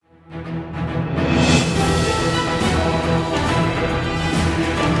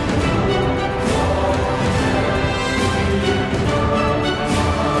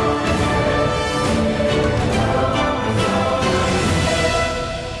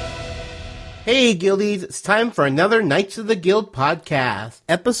Hey Guildies, it's time for another Knights of the Guild podcast,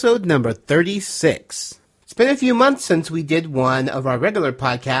 episode number 36. It's been a few months since we did one of our regular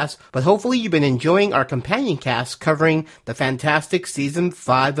podcasts, but hopefully you've been enjoying our companion cast covering the fantastic Season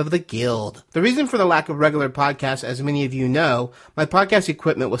 5 of the Guild. The reason for the lack of regular podcasts, as many of you know, my podcast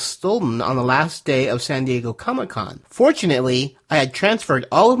equipment was stolen on the last day of San Diego Comic-Con. Fortunately, I had transferred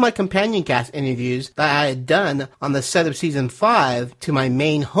all of my companion cast interviews that I had done on the set of Season 5 to my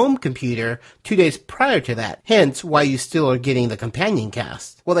main home computer 2 days prior to that, hence why you still are getting the companion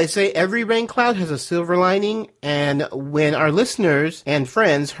cast. Well, they say every rain cloud has a silver lining, and when our listeners and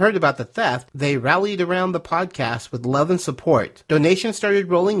friends heard about the theft, they rallied around the podcast with love and support. Donations started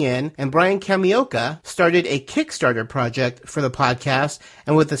rolling in, and Brian Kamioka started a Kickstarter project for the podcast,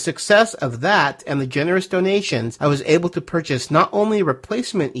 and with the success of that and the generous donations, I was able to purchase not only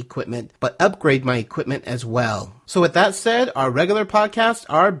replacement equipment, but upgrade my equipment as well. So with that said, our regular podcasts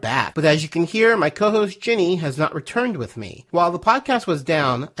are back. But as you can hear, my co-host Ginny has not returned with me. While the podcast was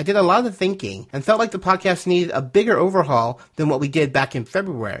down, I did a lot of thinking and felt like the podcast needed a bigger overhaul than what we did back in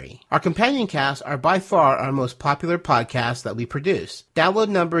February. Our companion casts are by far our most popular podcasts that we produce. Download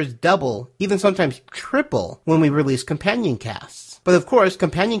numbers double, even sometimes triple, when we release companion casts. But of course,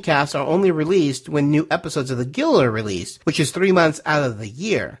 companion casts are only released when new episodes of the Guild are released, which is 3 months out of the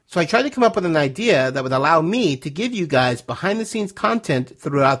year. So I tried to come up with an idea that would allow me to give you guys behind-the-scenes content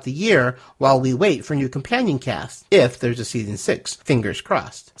throughout the year while we wait for new companion casts, if there's a Season 6, fingers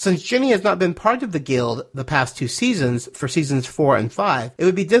crossed. Since Jenny has not been part of the Guild the past 2 seasons, for Seasons 4 and 5, it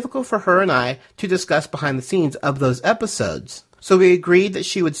would be difficult for her and I to discuss behind-the-scenes of those episodes. So we agreed that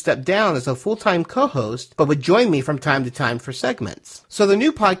she would step down as a full-time co-host, but would join me from time to time for segments. So the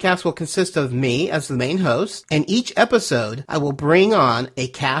new podcast will consist of me as the main host, and each episode I will bring on a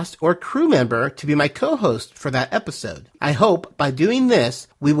cast or crew member to be my co-host for that episode. I hope by doing this,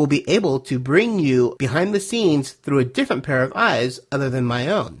 we will be able to bring you behind the scenes through a different pair of eyes other than my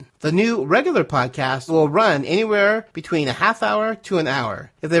own. The new regular podcast will run anywhere between a half hour to an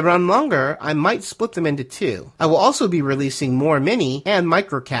hour. If they run longer, I might split them into 2. I will also be releasing more mini and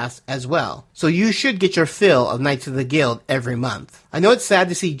microcasts as well. So you should get your fill of Knights of the Guild every month. I know it's sad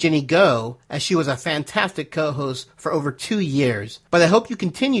to see Ginny go, as she was a fantastic co-host for over 2 years, but I hope you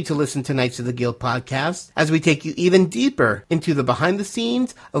continue to listen to Knights of the Guild podcast as we take you even deeper into the behind the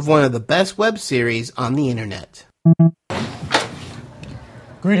scenes of one of the best web series on the internet.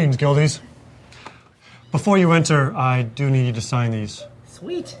 Greetings, Guildies. Before you enter, I do need you to sign these.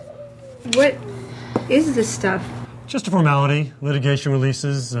 Sweet. What is this stuff? Just a formality, litigation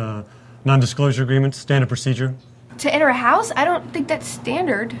releases, non-disclosure agreements, standard procedure. To enter a house? I don't think that's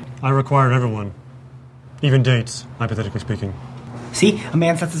standard. I require everyone. Even dates, hypothetically speaking. See, a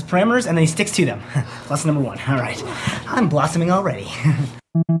man sets his parameters and then he sticks to them. Lesson number 1. All right. I'm blossoming already.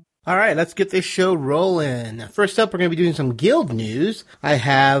 Alright, let's get this show rolling. First up, we're going to be doing some Guild news. I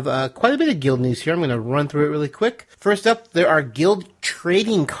have quite a bit of Guild news here. I'm going to run through it really quick. First up, there are Guild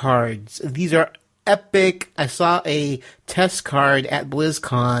trading cards. These are epic. I saw a test card at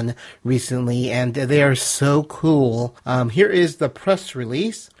BlizzCon recently, and they are so cool. Here is the press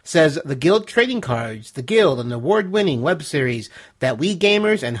release. It says, the Guild Trading Cards, the Guild, an award-winning web series that we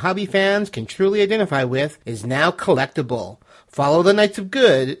gamers and hobby fans can truly identify with, is now collectible. Follow the Knights of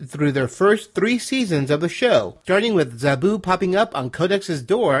Good through their first 3 seasons of the show, starting with Zabu popping up on Codex's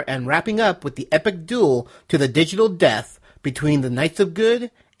door and wrapping up with the epic duel to the digital death between the Knights of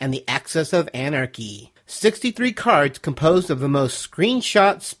Good and the Axis of Anarchy. 63 cards composed of the most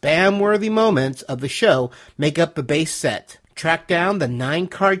screenshot spam-worthy moments of the show make up the base set. Track down the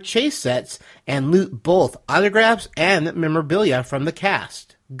 9-card chase sets and loot both autographs and memorabilia from the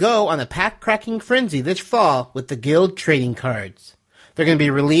cast. Go on a pack-cracking frenzy this fall with the Guild trading cards. They're going to be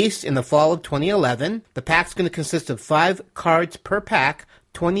released in the fall of 2011. The pack's going to consist of 5 cards per pack,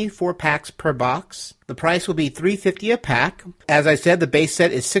 24 packs per box. The price will be $3.50 a pack. As I said, the base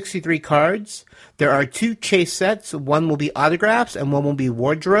set is 63 cards. There are 2 chase sets. One will be autographs and one will be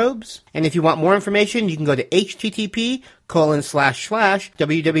wardrobes. And if you want more information, you can go to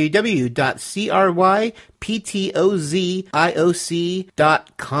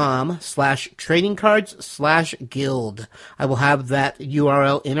http://www.cryptozioc.com/trading cards/guild. I will have that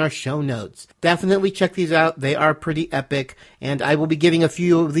URL in our show notes. Definitely check these out. They are pretty epic, and I will be giving a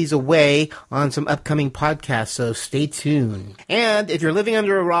few of these away on some upcoming upcoming podcasts, so stay tuned. And if you're living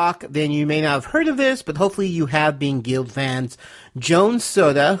under a rock, then you may not have heard of this, but hopefully you have, being Guild fans. Jones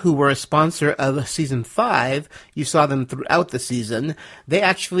Soda, who were a sponsor of Season 5, you saw them throughout the season, they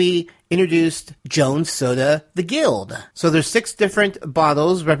actually introduced Jones Soda, the Guild. So there's 6 different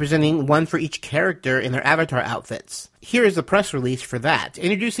bottles representing one for each character in their avatar outfits. Here is the press release for that.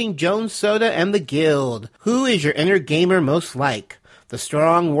 Introducing Jones Soda and the Guild. Who is your inner gamer most like? The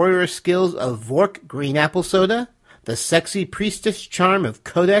strong warrior skills of Vork Green Apple Soda? The sexy priestess charm of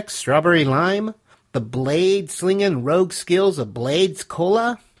Codex Strawberry Lime? The blade-slinging rogue skills of Blades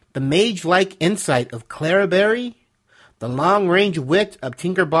Cola? The mage-like insight of Claraberry? The long-range wit of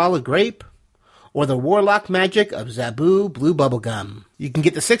Tinkerball Grape? Or the warlock magic of Zaboo Blue Bubblegum? You can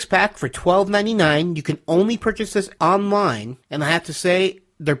get the 6-pack for $12.99. You can only purchase this online, and I have to say,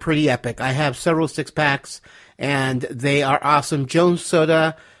 they're pretty epic. I have several 6-packs, and they are awesome. Jones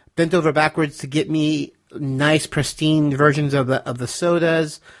Soda bent over backwards to get me nice, pristine versions of the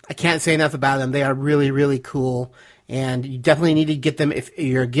sodas. I can't say enough about them. They are really, really cool, and you definitely need to get them if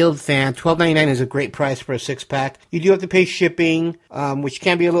you're a Guild fan. $12.99 is a great price for a 6-pack. You do have to pay shipping, which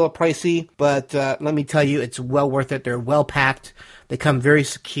can be a little pricey, but let me tell you, it's well worth it. They're well packed. They come very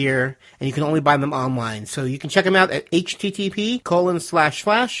secure, and you can only buy them online. So you can check them out at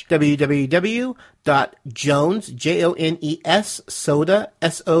http://www.jones, Jones, soda,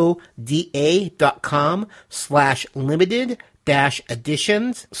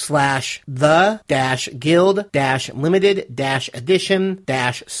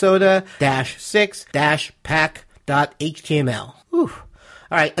 Whew.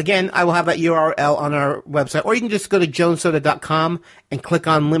 All right, again, I will have that URL on our website, or you can just go to jonessoda.com and click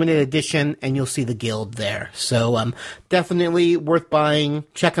on limited edition, and you'll see the Guild there. So definitely worth buying.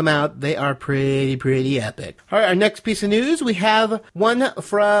 Check them out. They are pretty epic. All right, our next piece of news, we have one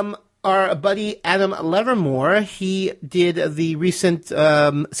from our buddy Adam Levermore. He did the recent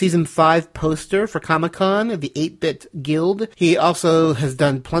Season 5 poster for Comic-Con, the 8-Bit Guild. He also has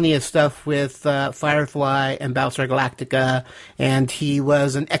done plenty of stuff with Firefly and Battlestar Galactica, and he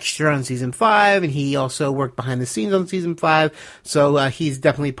was an extra on Season 5, and he also worked behind the scenes on Season 5, so he's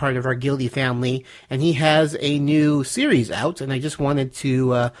definitely part of our Guildy family, and he has a new series out, and I just wanted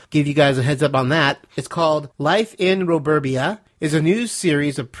to give you guys a heads up on that. It's called Life in Roburbia. Is a new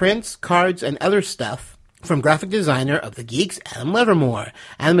series of prints, cards, and other stuff from graphic designer of The Geeks, Adam Levermore.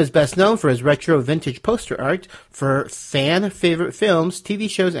 Adam is best known for his retro vintage poster art for fan-favorite films, TV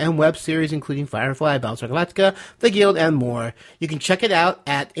shows, and web series, including Firefly, Battlestar Galactica, The Guild, and more. You can check it out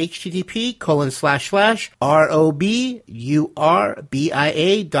at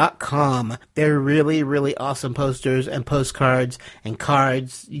http://roburbia.com. They're really, really awesome posters and postcards and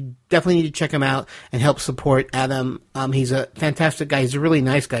cards. You definitely need to check him out and help support Adam. He's a fantastic guy. He's a really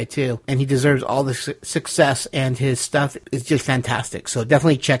nice guy, too. And he deserves all the success, and his stuff is just fantastic. So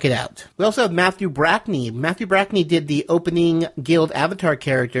definitely check it out. We also have Matthew Brackney. Matthew Brackney did the opening Guild avatar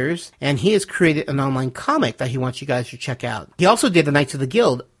characters, and he has created an online comic that he wants you guys to check out. He also did the Knights of the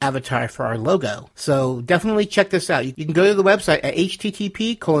Guild avatar for our logo. So definitely check this out. You can go to the website at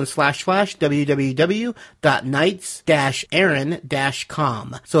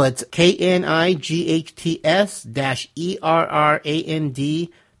http://www.knights-errand.com. So it's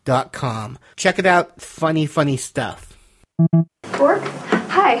KNIGHTS-ERRAND.com. Check it out. Funny stuff. Bork?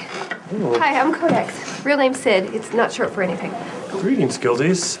 Hi. Oh. Hi, I'm Codex. Real name Sid. It's not short for anything. Greetings,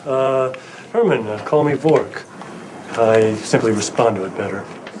 Guildies. Herman, call me Vork. I simply respond to it better.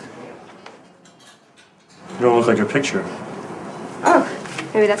 You don't look like your picture. Oh,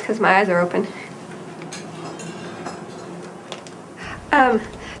 maybe that's because my eyes are open.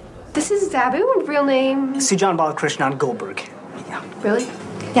 This is Zaboo, real name... Sujan Balakrishnan Goldberg. Yeah. Really?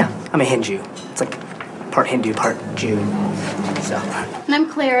 Yeah, I'm a Hindu. It's like part Hindu, part Jew. So. And I'm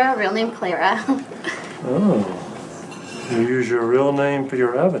Clara, real name Clara. Oh. You use your real name for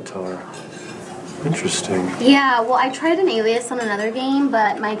your avatar. Interesting. Yeah, well, I tried an alias on another game,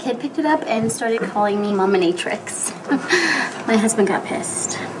 but my kid picked it up and started calling me Momminatrix. My husband got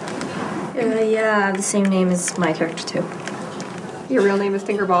pissed. Yeah, the same name as my character, too. Your real name is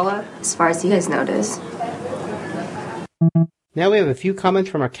Tinkerballa? As far as you guys know it is. Now we have a few comments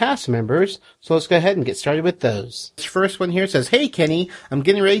from our cast members, so let's go ahead and get started with those. This first one here says, "Hey Kenny, I'm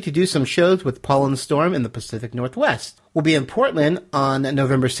getting ready to do some shows with Paul and Storm in the Pacific Northwest. We'll be in Portland on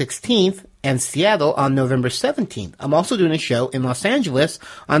November 16th and Seattle on November 17th. I'm also doing a show in Los Angeles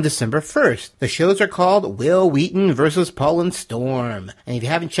on December 1st. The shows are called Will Wheaton versus Paul and Storm. And if you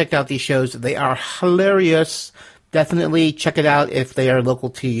haven't checked out these shows, they are hilarious. definitely check it out if they are local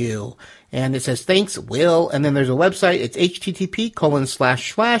to you. And it says, thanks, Will. And then there's a website. It's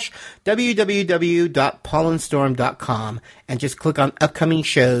http://www.pollenstorm.com. And just click on upcoming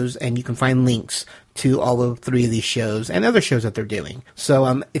shows and you can find links to all of 3 of these shows and other shows that they're doing.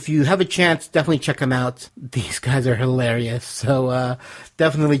 So if you have a chance, definitely check them out. These guys are hilarious. So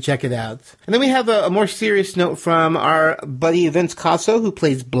definitely check it out. And then we have a more serious note from our buddy Vince Caso, who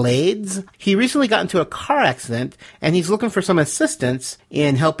plays Blades. He recently got into a car accident, and he's looking for some assistance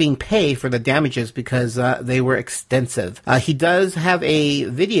in helping pay for the damages because they were extensive. He does have a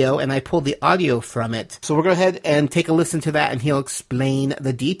video, and I pulled the audio from it. So we'll go ahead and take a listen to that, and he'll explain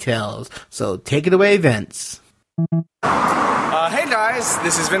the details. So take it away, Vince. Hey guys,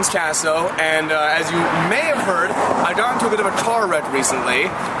 this is Vince Caso, and as you may have heard, I got into a bit of a car wreck recently.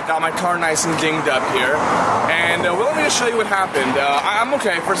 Got my car nice and dinged up here, and let me just show you what happened. I'm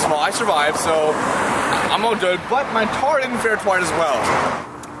okay, first of all, I survived, so I'm all good, but my car didn't fare quite as well.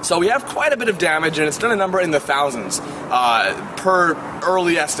 So we have quite a bit of damage, and it's done a number in the thousands per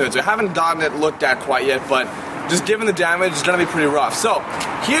early estimates. We haven't gotten it looked at quite yet, but just given the damage, it's going to be pretty rough. So,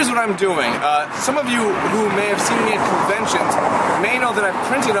 here's what I'm doing. Some of you who may have seen me at conventions may know that I've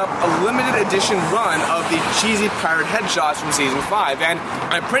printed up a limited edition run of the cheesy pirate headshots from Season 5, and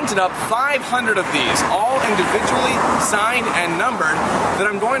I printed up 500 of these, all individually signed and numbered, that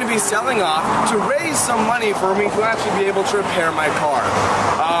I'm going to be selling off to raise some money for me to actually be able to repair my car.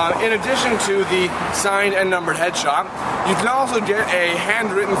 In addition to the signed and numbered headshot, you can also get a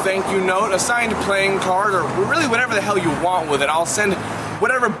handwritten thank you note, a signed playing card, or really whatever the hell you want with it. I'll send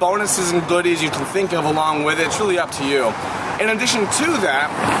whatever bonuses and goodies you can think of along with it. It's really up to you. In addition to that,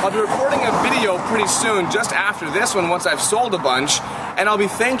 I'll be recording a video pretty soon, just after this one, once I've sold a bunch, and I'll be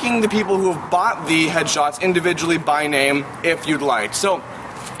thanking the people who have bought the headshots individually by name, if you'd like. So,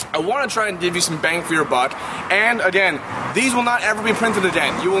 I want to try and give you some bang for your buck, and again, these will not ever be printed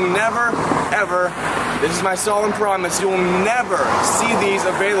again. You will never, ever, this is my solemn promise, you will never see these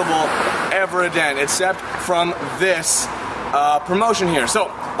available ever again, except from this promotion here. So,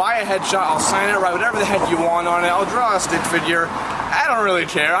 buy a headshot, I'll sign it, write whatever the heck you want on it, I'll draw a stick figure, I don't really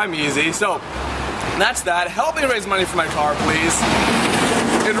care, I'm easy. So, that's that. Help me raise money for my car, please.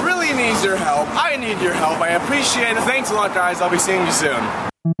 It really needs your help. I need your help. I appreciate it. Thanks a lot, guys. I'll be seeing you soon.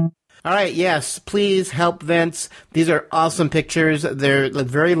 All right, yes, please help Vince. These are awesome pictures. They're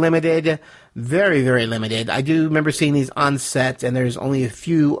very limited, very, very limited. I do remember seeing these on set, and there's only a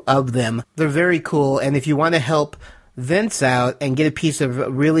few of them. They're very cool, and if you want to help Vince out and get a piece of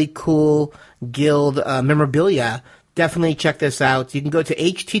really cool Guild memorabilia, definitely check this out. You can go to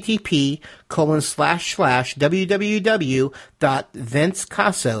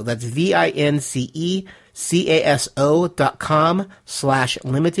http://www.vincecaso, that's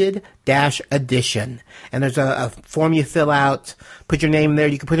VINCECASO.com/limited-edition. And there's a form you fill out, put your name there.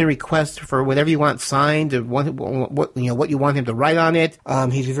 You can put in a request for whatever you want signed, or what you want him to write on it.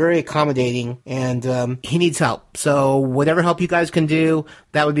 He's very accommodating, and he needs help. So whatever help you guys can do,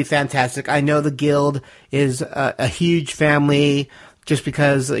 that would be fantastic. I know the Guild is a huge family, just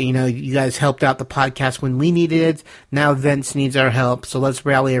because, you guys helped out the podcast when we needed it. Now Vince needs our help, so let's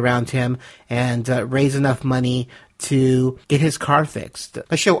rally around him and raise enough money to get his car fixed.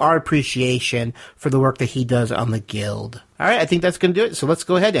 Let's show our appreciation for the work that he does on the Guild. All right, I think that's going to do it, so let's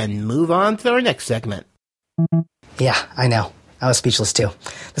go ahead and move on to our next segment. Yeah, I know. I was speechless too.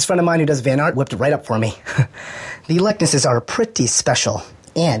 This friend of mine who does van art whipped it right up for me. The likenesses are pretty special,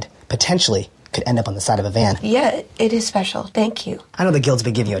 and potentially could end up on the side of a van. Yeah, it is special. Thank you. I know the Guild's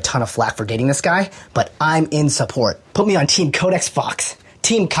been giving you a ton of flack for dating this guy, but I'm in support. Put me on Team Codex Fox.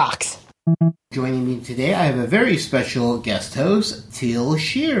 Team Cox. Joining me today, I have a very special guest host, Teal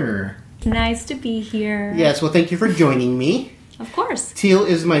Shearer. Nice to be here. Yes, well, thank you for joining me. Of course. Teal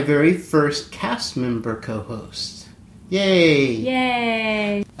is my very first cast member co-host. Yay!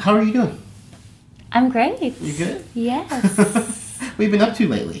 Yay! How are you doing? I'm great. You good? Yes. What have you been up to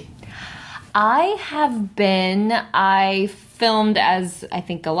lately? I filmed, as I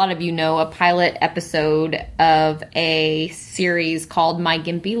think a lot of you know, a pilot episode of a series called My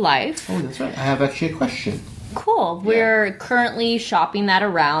Gimpy Life. Oh, that's right. I have actually a question. Cool. We're currently shopping that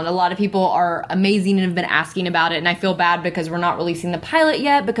around. A lot of people are amazing and have been asking about it, and I feel bad because we're not releasing the pilot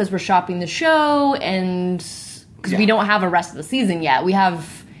yet because we're shopping the show and because we don't have a rest of the season yet.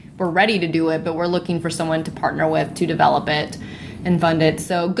 We're ready to do it, but we're looking for someone to partner with to develop it. and fund it.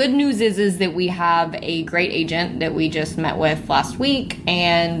 So good news is that we have a great agent that we just met with last week,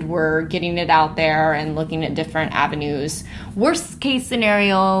 and we're getting it out there and looking at different avenues. Worst case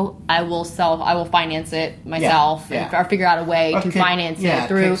scenario, I will finance it myself or figure out a way to finance it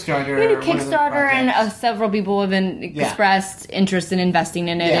through Kickstarter, and several people have been expressed interest in investing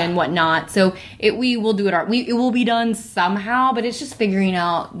in it and whatnot. So we will do it. It will be done somehow, but it's just figuring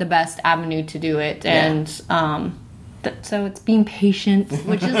out the best avenue to do it, and so it's being patient,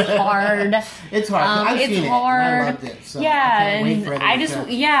 which is hard. It's hard. I've seen hard. It, and I loved it. So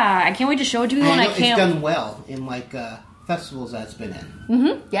I can't wait to show it to people. It's done well in festivals that's been in.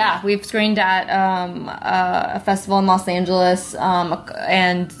 Mm-hmm. Yeah, we've screened at a festival in Los Angeles,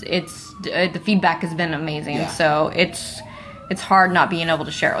 and the feedback has been amazing. Yeah. So it's hard not being able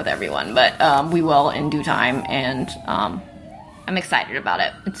to share it with everyone, but we will in due time, and I'm excited about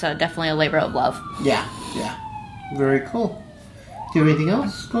it. It's definitely a labor of love. Yeah. Very cool. Do you have anything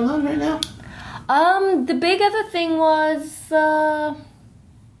else going on right now? The big other thing was, no.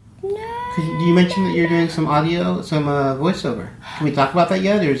 You mentioned that you're doing some audio, some voiceover. Can we talk about that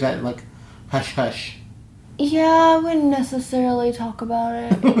yet, or is that hush hush? Yeah, I wouldn't necessarily talk about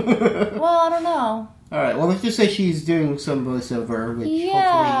it. Well, I don't know. All right. Well, let's just say she's doing some voiceover, which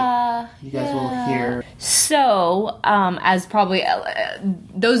hopefully you guys will hear. So, as probably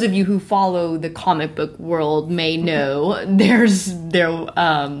those of you who follow the comic book world may know,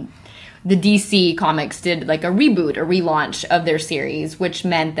 the DC Comics did a reboot, a relaunch of their series, which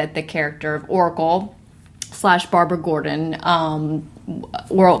meant that the character of Oracle / Barbara Gordon, /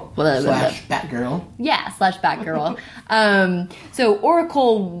 Batgirl. Yeah, / Batgirl. So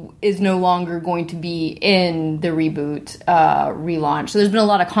Oracle is no longer going to be in the reboot relaunch. So there's been a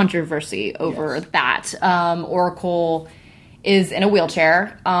lot of controversy over that. Oracle is in a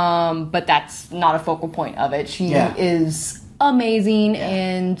wheelchair, but that's not a focal point of it. She is amazing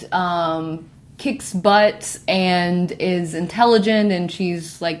and kicks butt and is intelligent, and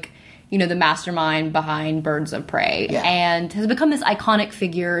she's the mastermind behind Birds of Prey, and has become this iconic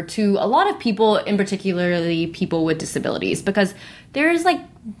figure to a lot of people, in particularly people with disabilities, because there's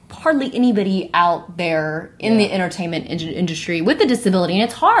hardly anybody out there in the entertainment industry with a disability, and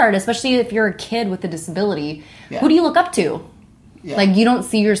it's hard, especially if you're a kid with a disability. Who do you look up to? You don't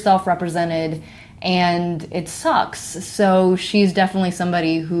see yourself represented, and it sucks. So she's definitely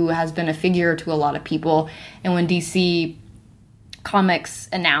somebody who has been a figure to a lot of people, and when DC Comics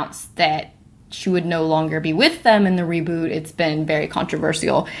announced that she would no longer be with them in the reboot, it's been very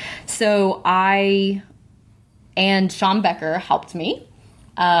controversial. So I and Sean Becker helped me.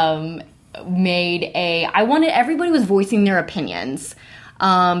 Everybody was voicing their opinions.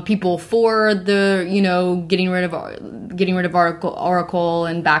 People for the, getting rid of Oracle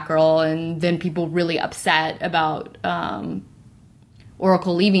and Batgirl, and then people really upset about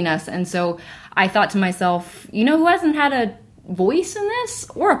Oracle leaving us. And so I thought to myself, who hasn't had a voice in this?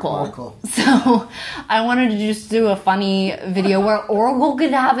 Oracle. So I wanted to just do a funny video where Oracle could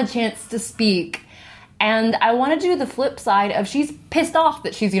have a chance to speak. And I wanted to do the flip side of she's pissed off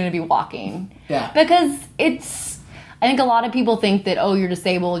that she's going to be walking. Yeah. Because I think a lot of people think that, you're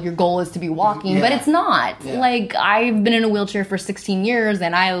disabled, your goal is to be walking, but it's not. Yeah. I've been in a wheelchair for 16 years,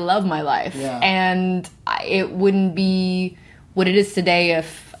 and I love my life. Yeah. And it wouldn't be what it is today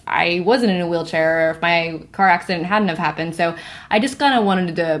if I wasn't in a wheelchair, or if my car accident hadn't have happened. So I just kind of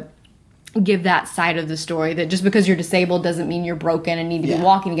wanted to give that side of the story, that just because you're disabled doesn't mean you're broken and need to be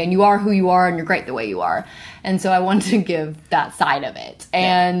walking again. You are who you are, and you're great the way you are. And so I wanted to give that side of it.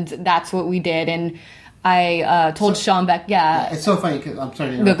 And that's what we did. And I told Sean Beck, it's so funny, because I'm sorry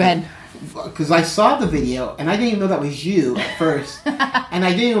to interrupt. Go ahead. Because I saw the video, and I didn't even know that was you at first. And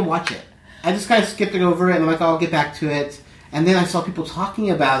I didn't even watch it. I just kind of skipped it over, and I'm like, I'll get back to it. And then I saw people talking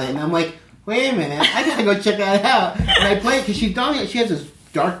about it, and I'm like, wait a minute, I gotta go check that out. And I played it, because she has this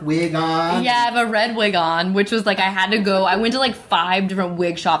dark wig on. Yeah, I have a red wig on, which was I had to go. I went to 5 different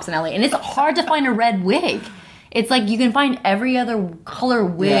wig shops in LA, and it's hard to find a red wig. It's you can find every other color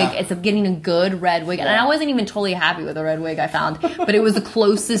wig except getting a good red wig. And I wasn't even totally happy with the red wig I found, but it was the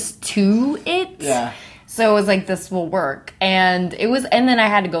closest to it. Yeah. So it was this will work. And then I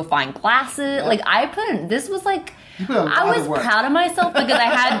had to go find glasses. Yeah. This was I was proud of myself because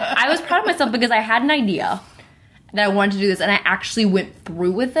I had an idea that I wanted to do this, and I actually went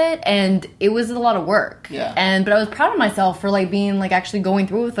through with it, and it was a lot of work. Yeah. But I was proud of myself for being actually going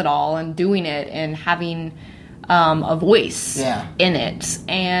through with it all and doing it and having a voice in it.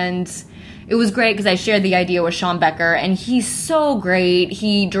 And it was great because I shared the idea with Sean Becker, and he's so great.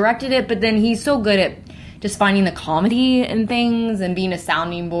 He directed it, but then he's so good at just finding the comedy and things and being a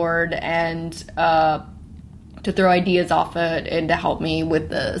sounding board and to throw ideas off it and to help me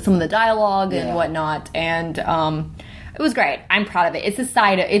with some of the dialogue and whatnot. And it was great. I'm proud of it. It's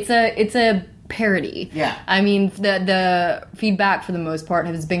a parody. Yeah. I mean, the feedback for the most part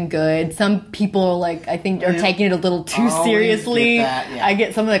has been good. Some people, I think, are taking it a little too seriously. I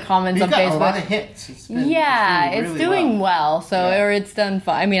get some of the comments on Facebook. A lot of hits. It's doing well. So, or it's done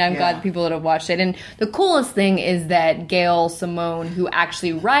fine. I mean, I'm glad people that have watched it. And the coolest thing is that Gail Simone, who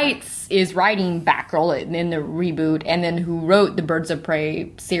actually is writing Batgirl in the reboot, and then who wrote the Birds of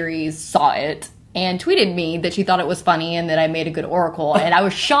Prey series, saw it and tweeted me that she thought it was funny and that I made a good Oracle. And I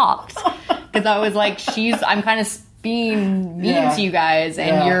was shocked. Because I was like, I'm kind of being mean to you guys,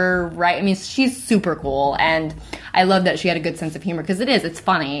 and you're right. I mean, she's super cool, and I love that she had a good sense of humor, because it's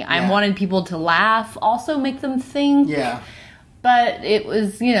funny. Yeah. I wanted people to laugh, also make them think. Yeah. But it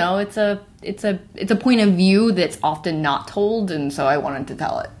was, it's a point of view that's often not told, and so I wanted to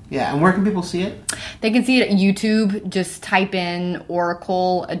tell it. Yeah, and where can people see it? They can see it at YouTube. Just type in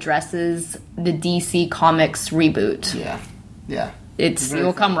Oracle addresses the DC Comics reboot. Yeah. It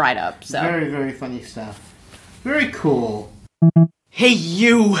will come right up. So very, very funny stuff. Very cool. Hey,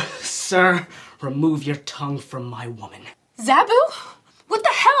 you, sir. Remove your tongue from my woman. Zabu? What the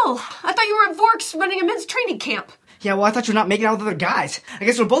hell? I thought you were at Vork's running a men's training camp. Yeah, well, I thought you were not making out with other guys. I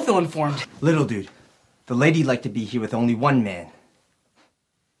guess we're both ill-informed. Little dude, the lady'd like to be here with only one man.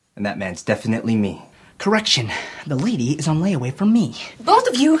 And that man's definitely me. Correction. The lady is on layaway from me. Both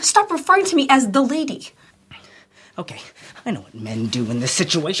of you, stop referring to me as the lady. Okay, I know what men do in this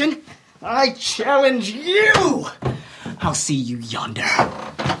situation. I challenge you! I'll see you yonder.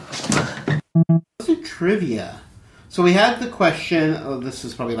 Trivia. So we had the question, this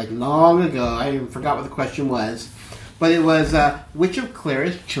is probably long ago, I even forgot what the question was, but it was, which of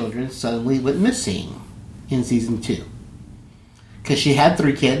Clara's children suddenly went missing in season 2? Because she had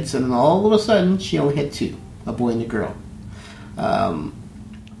 3 kids, and then all of a sudden, she only had 2, a boy and a girl.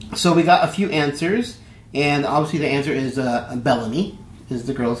 So we got a few answers. And obviously the answer is Bellamy is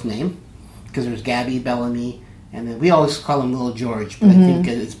the girl's name, because there's Gabby, Bellamy, and then we always call him Little George, but I think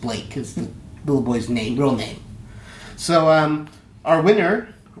it's Blake, is the little boy's real name. So our winner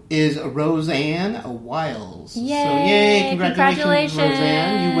is Roseanne Wiles. Yay! So yay, congratulations,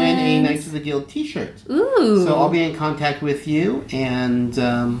 Roseanne. You win a Knights of the Guild t-shirt. Ooh. So I'll be in contact with you, and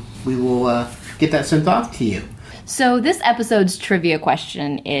we will get that sent off to you. So this episode's trivia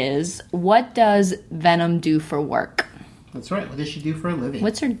question is, what does Venom do for work? That's right. What does she do for a living?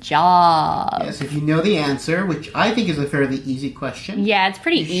 What's her job? Yes, if you know the answer, which I think is a fairly easy question. Yeah, it's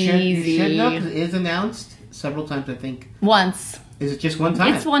pretty easy. You should know, because it is announced several times, I think. Once. Is it just one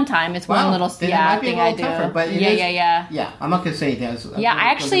time? It's one time. It's one little thing I do. Tougher, but Yeah, I'm not going to say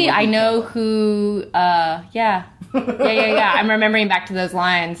anything. I know who, yeah, I'm remembering back to those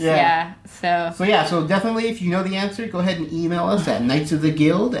lines. So definitely, if you know the answer, go ahead and email us at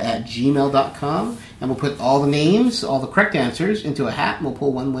knightsoftheguild@gmail.com, and we'll put all the names, all the correct answers, into a hat, and we'll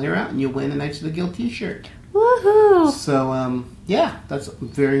pull one winner out, and you'll win a Knights of the Guild t-shirt. Woohoo! So, that's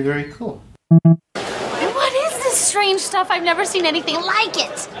very, very cool. What is this strange stuff? I've never seen anything like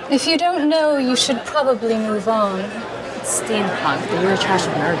it. If you don't know, you should probably move on. It's steampunk, but you're a trash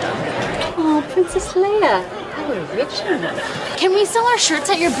nerd. Oh, Princess Leia. How original. Can we sell our shirts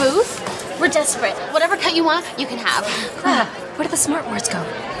at your booth? We're desperate. Whatever cut you want, you can have. Clara, where did the smart words go?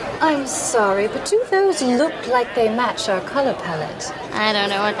 I'm sorry, but do those look like they match our color palette? I don't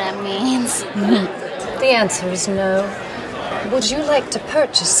know what that means. The answer is no. Would you like to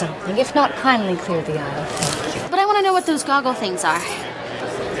purchase something? If not, kindly clear the aisle. Thank you. But I want to know what those goggle things are.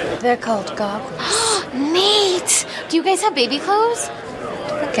 They're called goggles. Neat! Do you guys have baby clothes?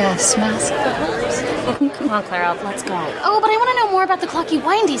 A gas mask, perhaps? Come on, Clara, let's go. Oh, but I want to know more about the clocky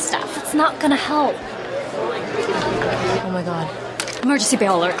windy stuff. It's not gonna help. Oh my god. Emergency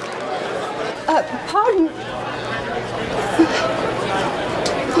bail alert. Pardon?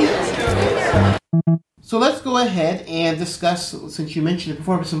 So let's go ahead and discuss, since you mentioned it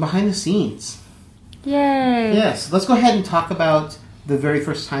before, some behind the scenes. Yay! Yes, let's go ahead and talk about the very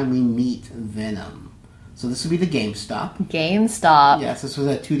first time we meet Venom. So this would be the GameStop. GameStop. Yes, this was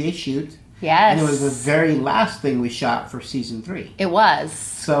a 2-day shoot. Yes. And it was the very last thing we shot for season 3. It was.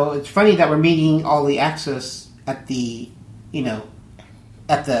 So it's funny that we're meeting all the access at the,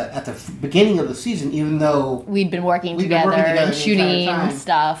 at the beginning of the season, even though we'd been working together and shooting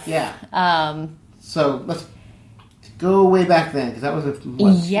stuff. Yeah. So let's go way back then, because that was a few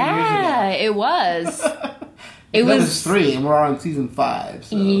years ago. It was. It That was 3, and we're on season 5.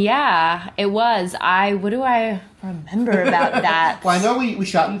 So. Yeah, it was. What do I remember about that? Well, I know we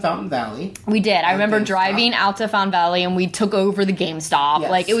shot in Fountain Valley. We did. I remember driving out to Fountain Valley, and we took over the GameStop. Yes.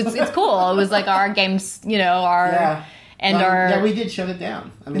 Like it's cool. It was like our games, Yeah, our we did shut it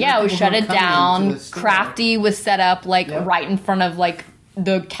down. I mean, we shut it down. Store. Crafty was set up right in front of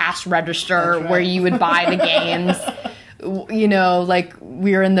the cash register where you would buy the games. We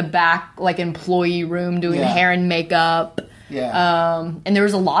were in the back employee room doing hair and makeup. Yeah. And there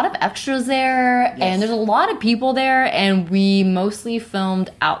was a lot of extras there, and there's a lot of people there, and we mostly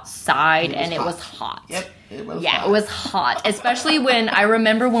filmed outside, and it was hot. Yep. It was hot. It was hot. Especially when I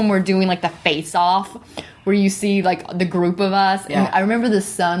remember when we're doing the face off, where you see the group of us, and I remember the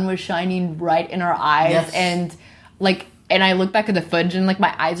sun was shining right in our eyes, and and I look back at the footage and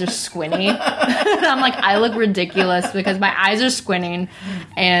my eyes are squinting. And I'm I look ridiculous because my eyes are squinting,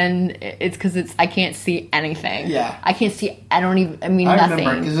 and it's because I can't see anything. Yeah. I can't see, I nothing.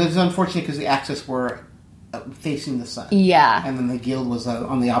 Remember, because it's unfortunate because the Axis were facing the sun. Yeah. And then the Guild was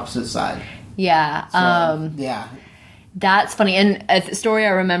on the opposite side. Yeah. So, yeah. That's funny. And a story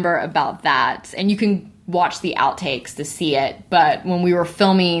I remember about that, and you can watch the outtakes to see it, but when we were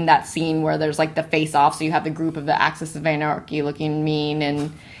filming that scene where there's the face off, so you have the group of the Axis of Anarchy looking mean,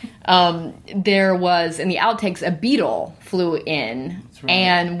 and there was in the outtakes a beetle flew in,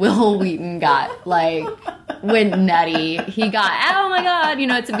 and Will Wheaton got went nutty. He got, oh my god,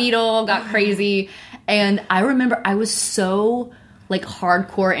 it's a beetle, got crazy. And I remember I was so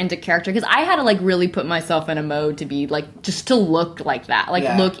hardcore into character because I had to really put myself in a mode to be just to look like that,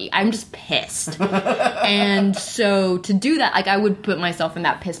 I'm just pissed. And so to do that, I would put myself in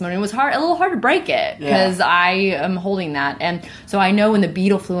that piss mode, and it was a little hard to break it because I am holding that. And so I know when the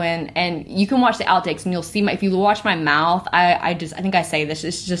beetle flew in, and you can watch the outtakes and you'll see if you watch my mouth, I think I say this,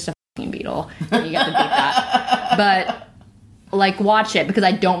 it's just a fucking beetle, and you got to beat that. But watch it because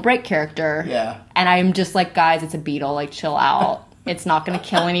I don't break character. Yeah. And I'm just guys, it's a beetle, chill out. It's not going to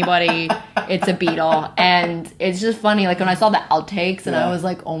kill anybody. It's a beetle. And it's just funny. When I saw the outtakes, and I was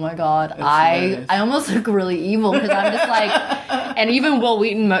oh my God, I almost look really evil because I'm just and even Will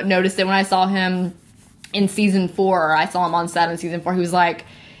Wheaton noticed it when I saw him in season 4. I saw him on set in season 4. He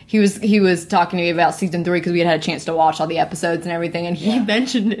was he was talking to me about season 3 because we had a chance to watch all the episodes and everything, and he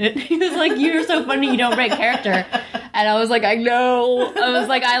mentioned it. He was you're so funny, you don't break character. And I was I know. I was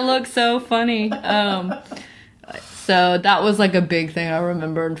I look so funny. So that was a big thing I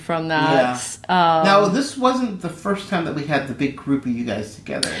remembered from that. Yeah. Now, this wasn't the first time that we had the big group of you guys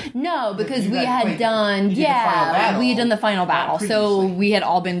together. No, because we had done the final battle. So we had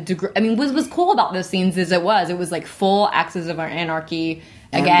all been. What was cool about those scenes is it was full Axis of Anarchy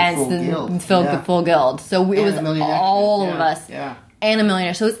against the full guild. So it was all of us. Yeah. And a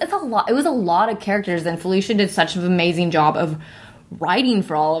millionaire. So it's a lot. It was a lot of characters, and Felicia did such an amazing job of writing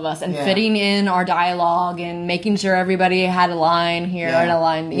for all of us and fitting in our dialogue and making sure everybody had a line here and a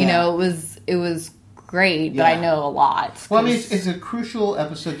line. It was great, but I know a lot. Well, it's a crucial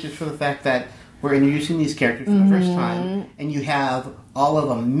episode just for the fact that we're introducing these characters for the first time, and you have all of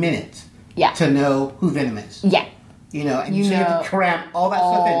a minute to know who Venom is. Yeah. And you have to cram all that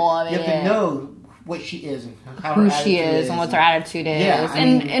stuff in. You have to know what she is and who she is and what her attitude is. Yeah,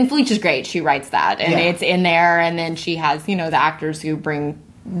 and Felicia's great. She writes that, and it's in there. And then she has the actors who bring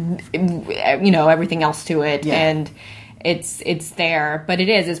everything else to it, and it's there. But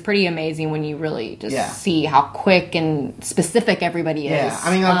it's pretty amazing when you really just see how quick and specific everybody is.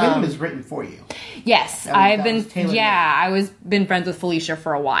 Yeah, Venom is written for you. Yes, I've been been friends with Felicia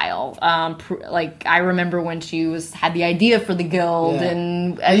for a while. I remember when she had the idea for the guild,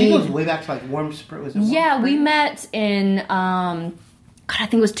 and it goes way back to Warm Springs. We met in I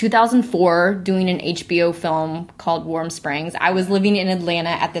think it was 2004 doing an HBO film called Warm Springs. I was living in Atlanta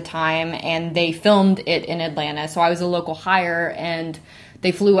at the time, and they filmed it in Atlanta, so I was a local hire, and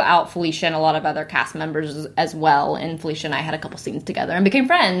they flew out Felicia and a lot of other cast members as well, and Felicia and I had a couple scenes together and became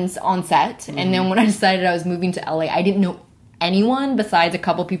friends on set. Mm-hmm. And then when I decided I was moving to LA, I didn't know anyone besides a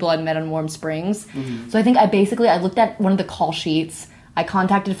couple people I'd met on Warm Springs. Mm-hmm. So I think I looked at one of the call sheets. I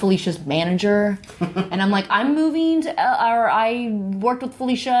contacted Felicia's manager, and I'm I'm moving to, or I worked with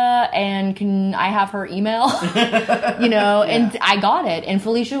Felicia, and can I have her email? And I got it. And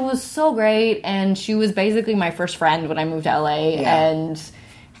Felicia was so great, and she was basically my first friend when I moved to LA, and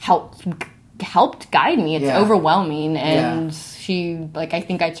helped guide me. It's overwhelming, and she I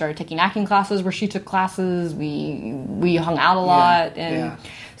think I started taking acting classes where she took classes. We hung out a lot, and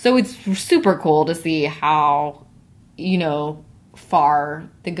so it's super cool to see how far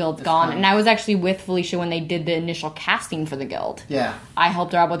the Guild's gone. And I was actually with Felicia when they did the initial casting for the Guild. Yeah. I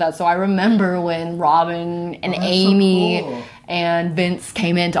helped her out with that. So I remember when Robin and Amy so cool. and Vince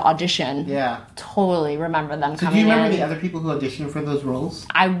came in to audition. Yeah. Totally remember them So do coming you remember in. the other people who auditioned for those roles?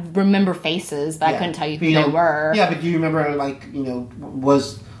 I remember faces, but I couldn't tell you who they were. Yeah, but do you remember, like, you know,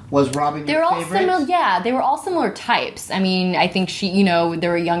 was Robin They were your all favorite? similar. Yeah, they were all similar types. I mean, I think she, you know, there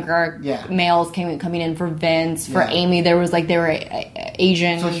were younger males coming in for Vince. For Amy, there were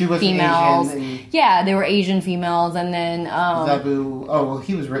Asian So she was females. Asian Yeah, they were Asian females, and then Zabu. Oh, well,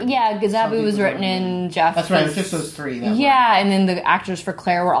 he was written. Yeah, Zabu was written in. Jeff. That's right. It was- was just those three. Yeah, and then the actors for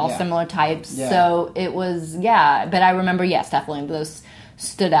Claire were all Yeah. similar types. Yeah. So it was, but I remember, definitely those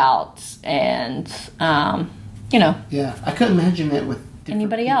stood out, and you know. Yeah, I couldn't imagine it with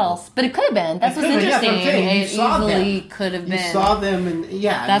anybody else, but it could have been. That's It what's could have been, yeah, interesting. that's what I'm saying. You It saw easily them. could have You been. saw them, and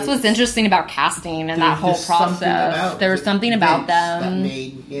That's what's interesting about casting and that whole process. There was something about them that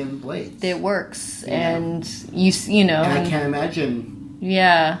made him Blades. that works, Yeah. and you know. And I can't imagine.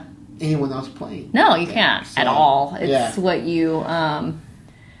 Yeah. Anyone else playing? No, you can't at all. It's yeah. what you.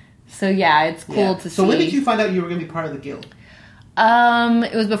 So yeah, it's cool to see. So when did you find out you were going to be part of the Guild?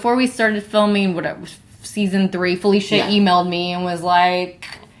 It was before we started filming. Season 3. Felicia emailed me and was like,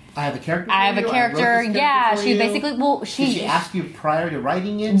 I have a character. I have a character. Yeah, she basically. Well, Did she ask you prior to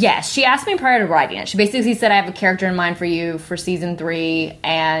writing it? Yes, she asked me prior to writing it. She basically said, I have a character in mind for you for season 3,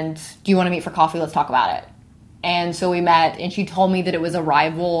 and do you want to meet for coffee? Let's talk about it. And so we met, and she told me that it was a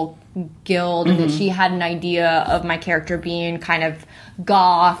rival guild, and that she had an idea of my character being kind of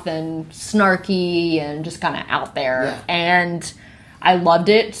goth and snarky and just kind of out there. Yeah. And I loved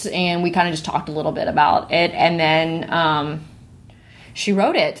it, and we kind of just talked a little bit about it, and then she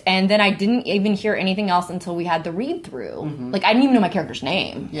wrote it, and then I didn't even hear anything else until we had the read-through. Like, I didn't even know my character's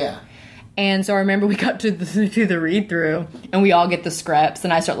name. Yeah. And so I remember we got to the read-through, and we all get the scripts,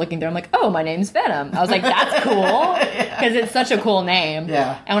 and I start looking through, I'm like, oh, my name's Venom. I was like, that's cool, because it's such a cool name.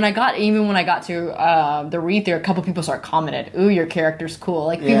 Yeah. And when I got to the read-through, a couple people started commented, ooh, your character's cool.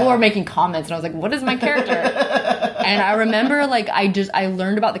 Like, people were making comments, and I was like, what is my character? And I remember, like, I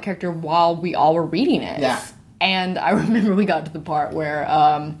learned about the character while we all were reading it. Yeah. And I remember we got to the part where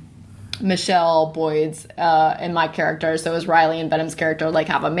Michelle Boyd's and my character, so it was Riley and Venom's character, like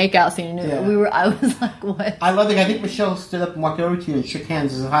have a makeout scene. And I was like, what? I love it. I think Michelle stood up and walked over to you and shook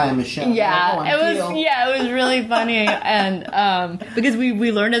hands and said, hi, I'm Michelle. Yeah, Like, oh, it was really funny, and because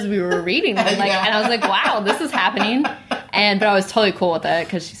we learned as we were reading, and and I was like, wow, this is happening. But I was totally cool with it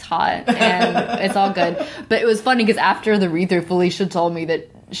because she's hot and it's all good. But it was funny because after the read through, Felicia told me that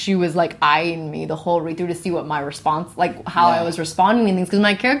she was like eyeing me the whole read through to see what my response, like how I was responding to things, because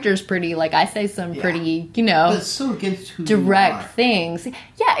my character is pretty, like I say some pretty, But it's so against who direct you are. things.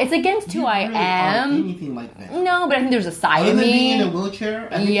 Yeah, it's against who I am. Anything like that. No, but I think there's a side Other of than me. being in a wheelchair,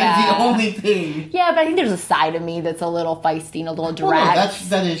 I think that's the only thing. Yeah, but I think there's a side of me that's a little feisty and a little direct. Well, no,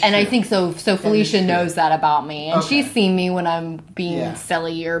 that is and I true. think so Felicia knows that about me. And Okay. she's seen me when I'm being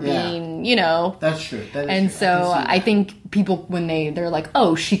silly or being, That's true. That is and true. so I think people, when they're like,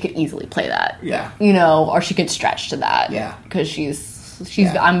 oh, she could easily play that. Yeah. Or she could stretch to that. Yeah. Because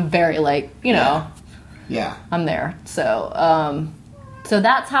I'm very like, Yeah. I'm there. So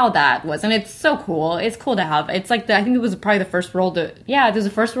that's how that was. And it's so cool. It's cool to have. It's like, I think it was probably the first role it was the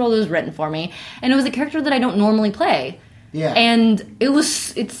first role that was written for me. And it was a character that I don't normally play. Yeah. And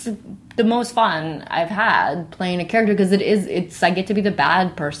it's the most fun I've had playing a character, because I get to be the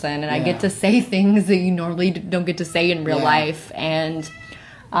bad person, and I get to say things that you normally don't get to say in real life. And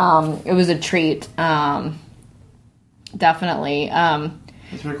it was a treat. Definitely.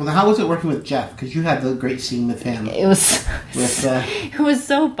 It's very cool. Now, how was it working with Jeff? Because you had the great scene with him. It was with, it was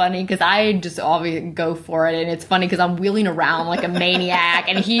so funny because I just always go for it, and it's funny because I'm wheeling around like a maniac,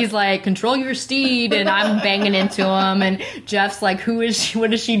 and he's like, "Control your steed," and I'm banging into him, and Jeff's like, "Who is she?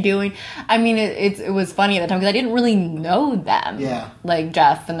 What is she doing?" I mean, it was funny at the time because I didn't really know them, like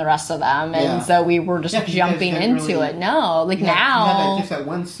Jeff and the rest of them, and so we were just jumping into it. No, like now, just that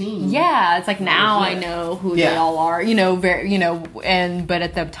one scene. Yeah, it's like now I know who they all are, but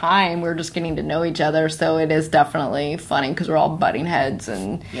at the time we were just getting to know each other, so it is definitely funny because we're all butting heads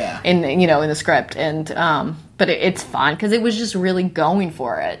and in the script, and but it's fun because it was just really going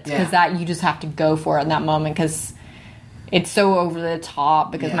for it, because that you just have to go for it in that moment because it's so over the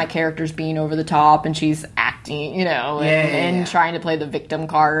top, because my character's being over the top and she's acting, and trying to play the victim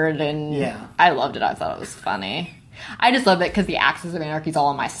card, and I loved it. I thought it was funny. I just love it because the Axis of Anarchy's all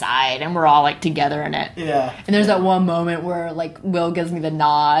on my side, and we're all like together in it. Yeah. And there's that one moment where like Will gives me the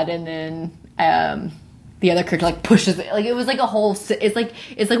nod, and then the other character like pushes it. Like it was like a whole. It's like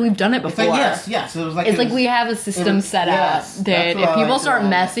we've done it before. It's like, yes. It was like it's like we have a system set up that if people start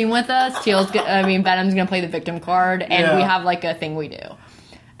messing with us, Venom's gonna play the victim card, and we have like a thing we do,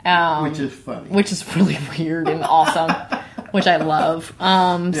 which is funny, which is really weird and awesome, which I love.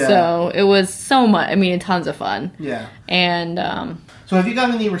 So it was so much. I mean, tons of fun. Yeah, and so have you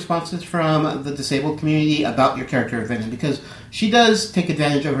gotten any responses from the disabled community about your character Venom? Because she does take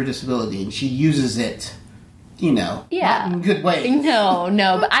advantage of her disability and she uses it. Not in good ways. No,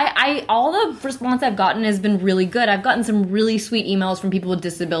 but I all the response I've gotten has been really good. I've gotten some really sweet emails from people with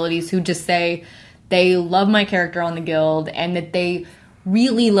disabilities who just say they love my character on the Guild and that they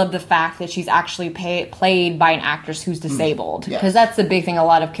really love the fact that she's actually played by an actress who's disabled. Because that's the big thing. A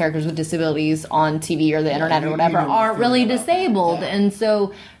lot of characters with disabilities on TV or the internet or whatever aren't really disabled. And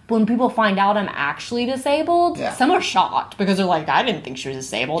so when people find out I'm actually disabled, some are shocked because they're like, I didn't think she was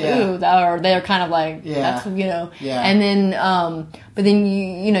disabled. Ooh, or they're kind of like, that's, And then, but then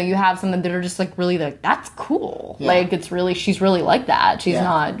you have some that are just like really like, that's cool. Like it's really, she's really like that. She's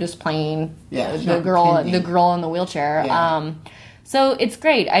not just playing the girl in the wheelchair. So it's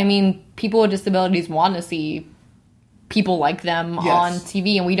great. I mean, people with disabilities want to see people like them on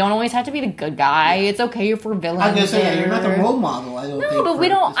TV, and we don't always have to be the good guy. It's okay if we're villains. I'm gonna say you're not the role model. I don't think. No, but we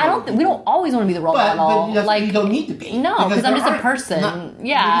don't always want to be the role model. But like you don't need to be. No, because I'm just a person.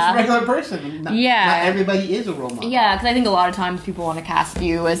 You're just a regular person. Not everybody is a role model. Yeah, because I think a lot of times people want to cast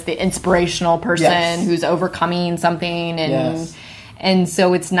you as the inspirational person who's overcoming something, and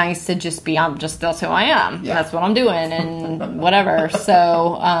so it's nice to just be. That's who I am. That's what I'm doing, and whatever.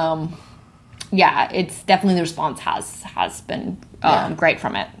 So. It's definitely the response has been great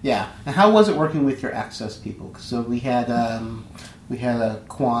from it. Yeah. And how was it working with your Access people? So we had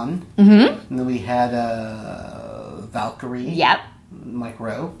Quan, and then we had Valkyrie. Yep. Mike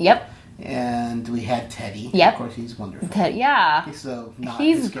Rowe. Yep. And we had Teddy. Yep. Of course, he's wonderful.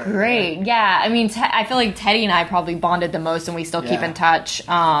 He's great. Yeah. I mean, I feel like Teddy and I probably bonded the most, and we still keep in touch.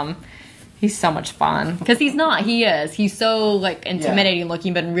 He's so much fun. Because he's not. He is. He's so, like, intimidating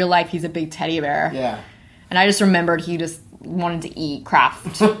looking, but in real life, he's a big teddy bear. Yeah. And I just remembered he just wanted to eat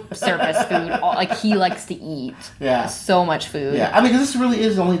craft service food. Like, he likes to eat so much food. Yeah. I mean, because this really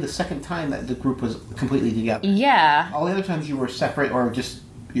is only the second time that the group was completely together. Yeah. All the other times you were separate or just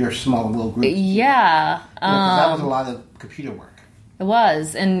your small little group. Yeah. Because that was a lot of computer work. It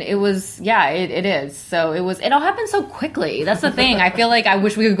was, and it was, it is. So it all happened so quickly. That's the thing. I feel like I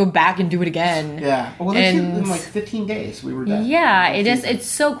wish we could go back and do it again. Yeah. Well, in like 15 days we were done. Yeah, it is. It's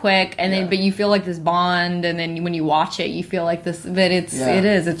so quick, and then but you feel like this bond, and then when you watch it, you feel like this. But it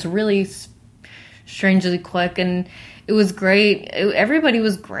is. It's really strangely quick, and it was great. Everybody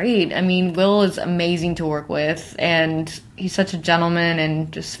was great. I mean, Will is amazing to work with, and he's such a gentleman,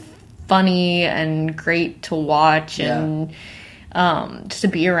 and just funny and great to watch, and. Just to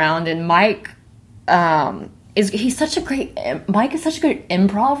be around, and Mike is such a good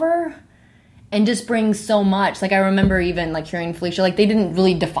improver and just brings so much. Like I remember even like hearing Felicia, like it didn't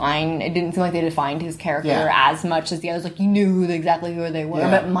seem like they defined his character as much as the others. Like you knew exactly who they were,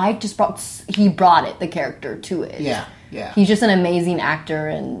 but Mike just brought the character to it. Yeah. He's just an amazing actor,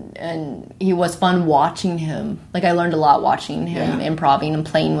 and he was fun watching him. Like I learned a lot watching him improvising and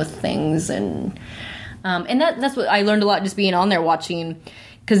playing with things, and that's what I learned a lot just being on there watching,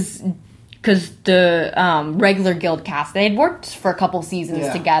 because the regular Guild cast, they had worked for a couple seasons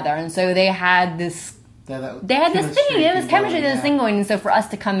together, and so they had this chemistry, this thing going, and so for us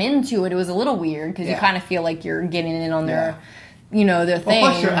to come into it, it was a little weird because you kind of feel like you're getting in on their their thing.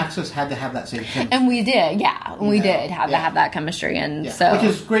 Plus, your Access had to have that same chemistry. And we did, we did have to have that chemistry, and so which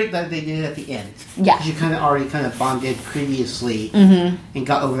is great that they did it at the end. Yeah, because you already bonded previously, and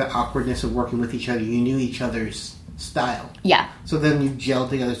got over the awkwardness of working with each other. You knew each other's style. Yeah. So then you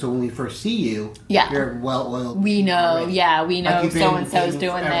gelled together. So when we first see you, you're well-oiled. We know. already. We know so and so's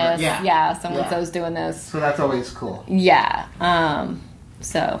doing this. Yeah, so and so's doing this. So that's always cool. Yeah.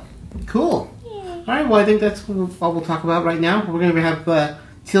 So cool. All right, well, I think that's all we'll talk about right now. We're going to have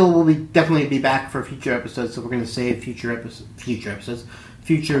Till will definitely be back for future episodes, so we're going to save future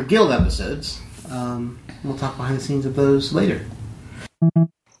Guild episodes. We'll talk behind the scenes of those later.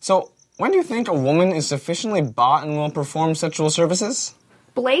 So, when do you think a woman is sufficiently bought and will perform sexual services?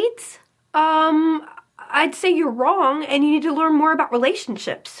 Blades? I'd say you're wrong, and you need to learn more about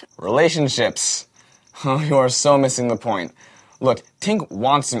relationships. Relationships? Oh, you are so missing the point. Look, Tink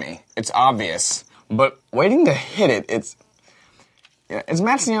wants me. It's obvious. But waiting to hit it, it's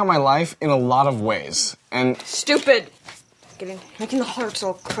maxing out my life in a lot of ways. And stupid. Making the hearts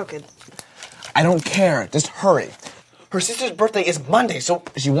all crooked. I don't care. Just hurry. Her sister's birthday is Monday, so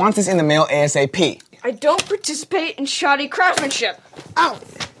she wants this in the mail ASAP. I don't participate in shoddy craftsmanship. Ow!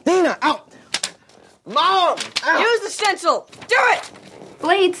 Dina, out! Mom! Use the stencil. Do it.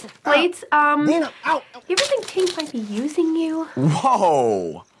 Blades, Dina, out! You ever think Tink might be using you?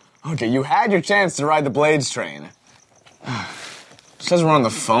 Whoa! Okay, you had your chance to ride the Blades train. Says we're on the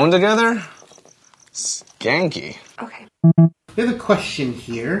phone together? Skanky. Okay. We have a question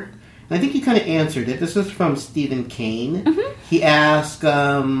here, and I think you kind of answered it. This is from Stephen Kane. Mm-hmm. He asked,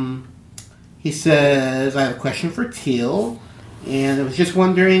 he says, I have a question for Teal, and I was just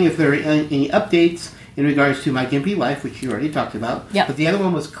wondering if there are any updates in regards to My Gimpy Life, which you already talked about. Yep. But the other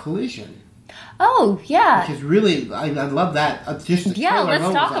one was Collision. Oh, yeah. Which is really, I love that. Just the Yeah, trailer let's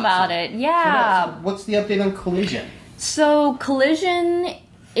alone talk was about awesome. it. Yeah. So what's the update on Collision? So Collision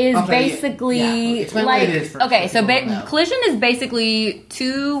is basically Explain like what it is first, okay. so So people know. Collision is basically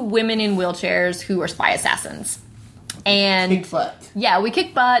two women in wheelchairs who are spy assassins, and Kick butt. yeah, we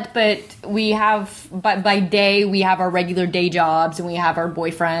kick butt. But we have by day we have our regular day jobs and we have our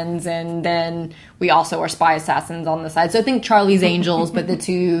boyfriends, and then we also are spy assassins on the side. So I think Charlie's Angels, but the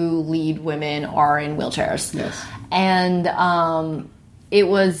two lead women are in wheelchairs. Yes, and it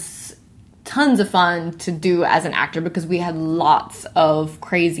was tons of fun to do as an actor because we had lots of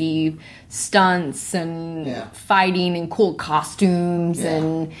crazy stunts and fighting and cool costumes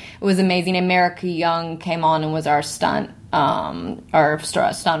and it was amazing. America Young came on and was our stunt or fight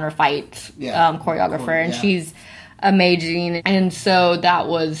choreographer and she's amazing. And so that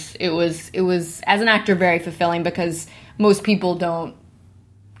was it was as an actor very fulfilling because most people don't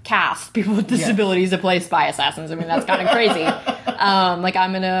cast people with disabilities to play spy assassins. I mean, that's kind of crazy. Like,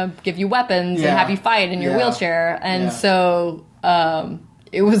 I'm gonna give you weapons and have you fight in your wheelchair. And so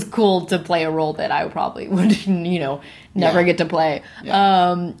it was cool to play a role that I probably would, never get to play.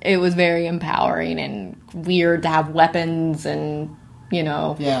 It was very empowering and weird to have weapons and,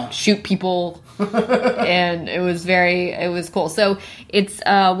 shoot people. And it was cool. So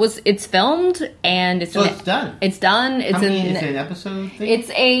it's filmed and it's done. It's done. It's How many, is it an episode thing?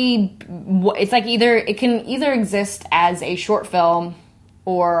 It's like it can either exist as a short film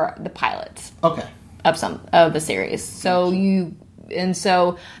or the pilot. Okay. Of the series. So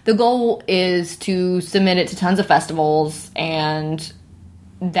so the goal is to submit it to tons of festivals and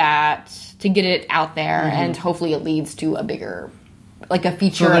to get it out there and hopefully it leads to a bigger like a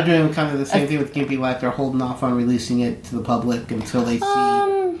feature. So they're doing kind of the same thing with Gimpy Life. They're holding off on releasing it to the public until they see.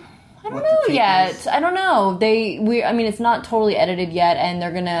 I don't know yet. I don't know. It's not totally edited yet, and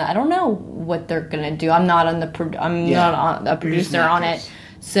they're gonna. I don't know what they're gonna do. I'm not not a producer on it,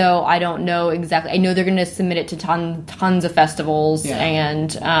 so I don't know exactly. I know they're gonna submit it to tons of festivals,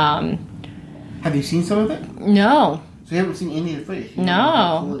 and. Have you seen some of it? No. So you haven't seen any of the footage?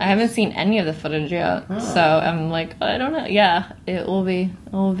 No, I haven't seen any of the footage yet. Oh. So I'm like, I don't know. Yeah, it will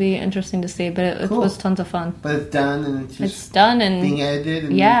be interesting to see, but it was tons of fun. But it's done and it's done and being edited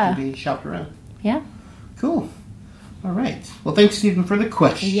and it can be shopped around. Yeah. Cool. All right. Well, thanks, Stephen, for the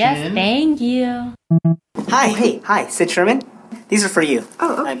question. Yes, thank you. Hi, Sid Sherman. These are for you.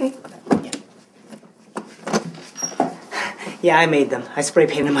 Oh, okay. Yeah, I made them. I spray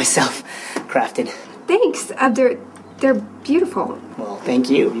painted them myself. Crafted. Thanks. They're beautiful. Well, thank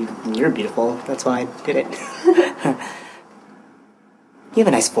you. You're beautiful. That's why I did it. You have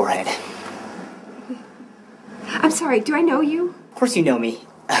a nice forehead. I'm sorry, do I know you? Of course you know me.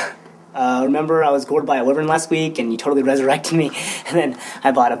 Remember I was gored by a wyvern last week and you totally resurrected me? And then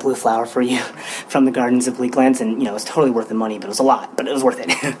I bought a blue flower for you from the gardens of Bleaklands and, it was totally worth the money, but it was a lot, but it was worth it.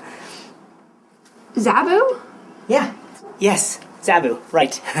 Zabu? Yeah. Yes, Zabu.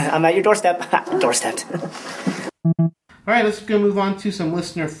 Right. I'm at your doorstep. Doorstepped. All right, let's go move on to some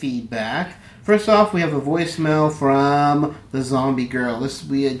listener feedback. First off, we have a voicemail from the Zombie Girl.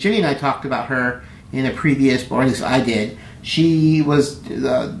 Jenny and I talked about her in a previous, or at least I did. She was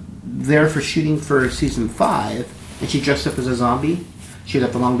there for shooting for season 5, and she dressed up as a zombie. She was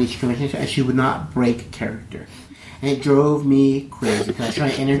at the Long Beach Convention, and she would not break character. And it drove me crazy because I was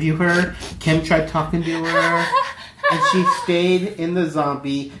trying to interview her. Kim tried talking to her. And she stayed in the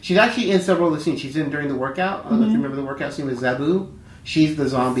zombie. She's actually in several of the scenes. She's in during the workout. I don't know if you remember the workout scene with Zabu. She's the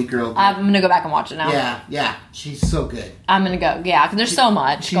zombie girl. I'm going to go back and watch it now. Yeah. She's so good. I'm going to go. Yeah, because there's so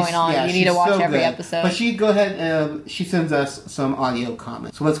much going on. You need to watch every episode. But she she sends us some audio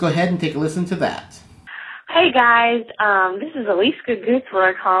comments. So let's go ahead and take a listen to that. Hey guys, this is Elise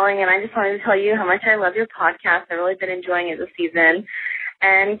Goodsler calling, and I just wanted to tell you how much I love your podcast. I've really been enjoying it this season.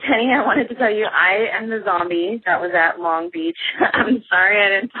 And Kenny, I wanted to tell you I am the zombie that was at Long Beach. I'm sorry I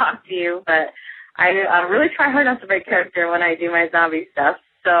didn't talk to you, but I really try hard not to break character when I do my zombie stuff.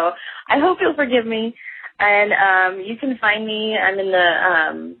 So I hope you'll forgive me. And you can find me. I'm in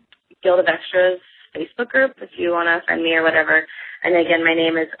the Guild of Extras Facebook group if you want to friend me or whatever. And again, my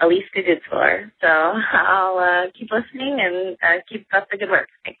name is Aliska Goodsfuller. So I'll keep listening and keep up the good work.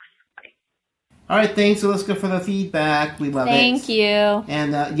 Thanks. All right, thanks, Aliska, for the feedback. We love it. Thank you.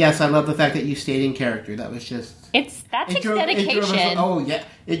 And yes, I love the fact that you stayed in character. That was just... That takes dedication.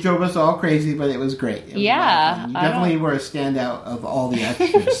 It drove us all crazy, but it was great. It was yeah. you definitely were a standout of all the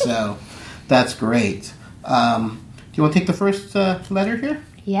extras, so that's great. Do you want to take the first letter here?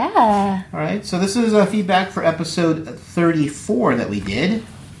 Yeah. All right, so this is feedback for episode 34 that we did.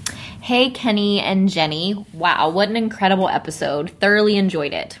 Hey, Kenny and Jenny. Wow, what an incredible episode. Thoroughly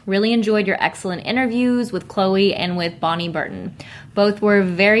enjoyed it. Really enjoyed your excellent interviews with Chloe and with Bonnie Burton. Both were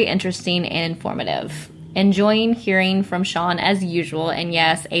very interesting and informative. Enjoying hearing from Sean as usual, and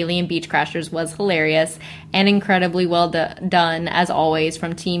yes, Alien Beach Crashers was hilarious and incredibly well done as always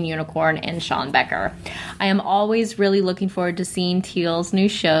from Team Unicorn and Sean Becker. I am always really looking forward to seeing Teal's new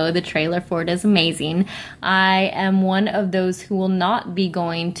show. The trailer for it is amazing. I am one of those who will not be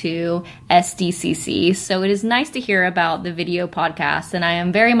going to SDCC, so it is nice to hear about the video podcast, and I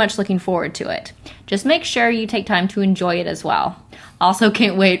am very much looking forward to it. Just make sure you take time to enjoy it as well. Also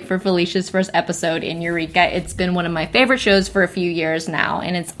can't wait for Felicia's first episode in Eureka. It's been one of my favorite shows for a few years now,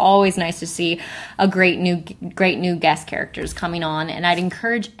 and it's always nice to see a great new guest characters coming on, and I'd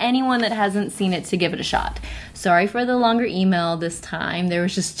encourage anyone that hasn't seen it to give it a shot. Sorry for the longer email this time. There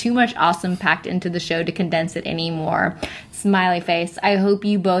was just too much awesome packed into the show to condense it anymore. Smiley face. I hope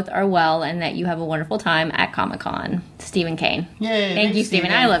you both are well and that you have a wonderful time at Comic-Con. Stephen Kane. Yay. Thank you,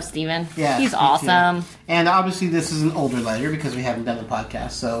 Stephen. I love Stephen. Yeah, he's awesome. Too. And obviously this is an older letter because we haven't done the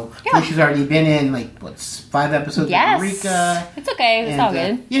podcast. So she's already been in 5 episodes of Eureka. It's okay. It's all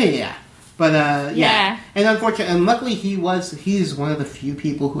good. Yeah. But yeah. And unfortunately, and luckily he's one of the few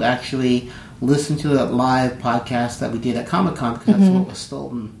people who actually listened to the live podcast that we did at Comic-Con because that's what was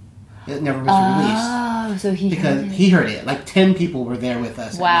stolen. It never was released. Oh, so he heard it. 10 people were there with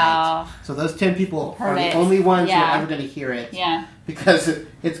us. Wow. At night. So those 10 people Heard are it. the only ones who Yeah. are ever going to hear it. Yeah. Because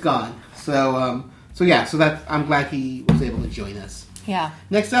it's gone. So that I'm glad he was able to join us. Yeah.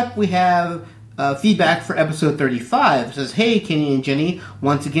 Next up, we have feedback for episode 35. It says, "Hey, Kenny and Jenny,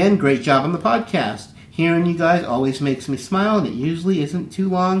 once again, great job on the podcast. Hearing you guys always makes me smile, and it usually isn't too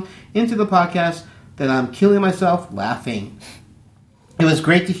long into the podcast that I'm killing myself laughing. It was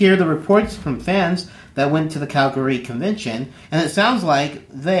great to hear the reports from fans that went to the Calgary convention, and it sounds like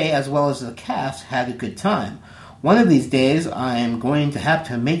they, as well as the cast, had a good time. One of these days, I'm going to have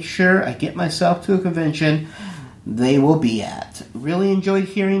to make sure I get myself to a convention they will be at. Really enjoyed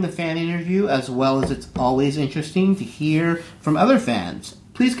hearing the fan interview, as well as it's always interesting to hear from other fans.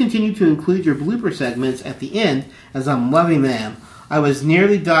 Please continue to include your blooper segments at the end, as I'm loving them. I was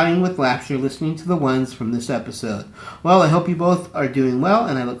nearly dying with laughter listening to the ones from this episode. Well, I hope you both are doing well,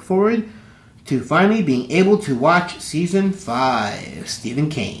 and I look forward to finally being able to watch Season 5. Stephen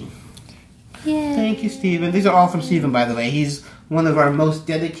Kane." Yay. Thank you, Stephen. These are all from Stephen, by the way. He's one of our most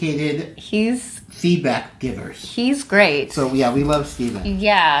dedicated feedback givers. He's great. So, yeah, we love Stephen.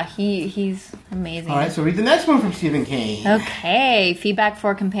 Yeah, he's amazing. All right, so read the next one from Stephen Kane. Okay, feedback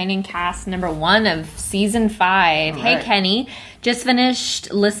for companion cast number 1 of season 5. All Hey, right. Kenny. Just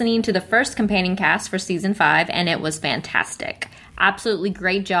finished listening to the first companion cast for season 5, and it was fantastic. Absolutely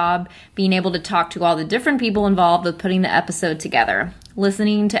great job being able to talk to all the different people involved with putting the episode together.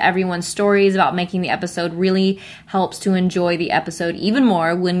 Listening to everyone's stories about making the episode really helps to enjoy the episode even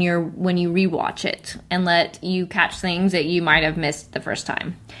more when you rewatch it and let you catch things that you might have missed the first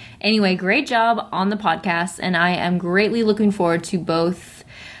time. Anyway, great job on the podcast, and I am greatly looking forward to both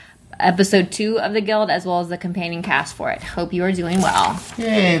episode 2 of the Guild as well as the companion cast for it. Hope you are doing well.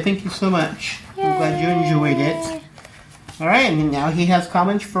 Yay, thank you so much. I'm glad you enjoyed it. All right, and now he has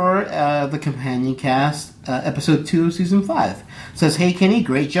comments for the companion cast, episode 2 of season 5. Says, "Hey Kenny,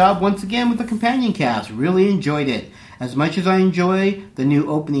 great job once again with the companion cast. Really enjoyed it. As much as I enjoy the new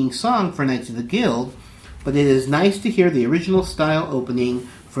opening song for Knights of the Guild, but it is nice to hear the original style opening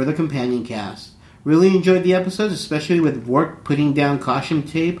for the companion cast. Really enjoyed the episodes, especially with Vork putting down caution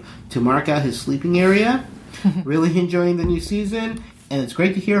tape to mark out his sleeping area. Really enjoying the new season, and it's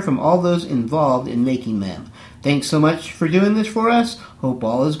great to hear from all those involved in making them. Thanks so much for doing this for us. Hope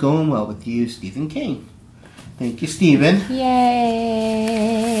all is going well with you, Stephen King." Thank you, Stephen. Yay!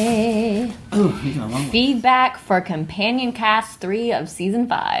 Oh, you got a long one. Feedback for companion cast 3 of season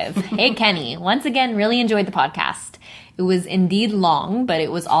 5. Hey Kenny, once again really enjoyed the podcast. It was indeed long, but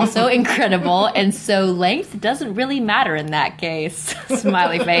it was also incredible, and so length doesn't really matter in that case.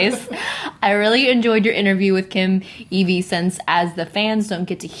 Smiley face. I really enjoyed your interview with Kim Evie, since as the fans don't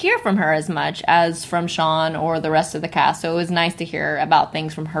get to hear from her as much as from Sean or the rest of the cast, so it was nice to hear about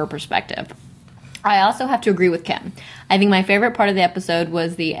things from her perspective. I also have to agree with Kim. I think my favorite part of the episode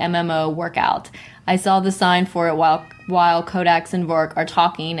was the MMO workout. I saw the sign for it while Kodax and Vork are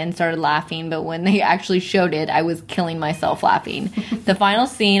talking and started laughing, but when they actually showed it, I was killing myself laughing. The final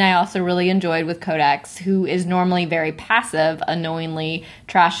scene I also really enjoyed with Kodax, who is normally very passive, unknowingly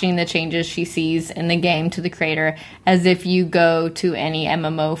trashing the changes she sees in the game to the creator, as if you go to any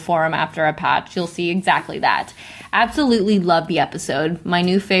MMO forum after a patch, you'll see exactly that. Absolutely loved the episode, my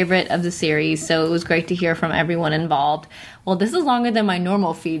new favorite of the series, so it was great to hear from everyone involved. Well, this is longer than my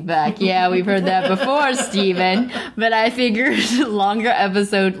normal feedback. Yeah, we've heard that before, Steven. But I figured longer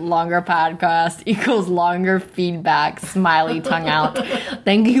episode, longer podcast equals longer feedback. Smiley tongue out.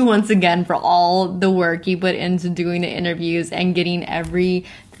 Thank you once again for all the work you put into doing the interviews and getting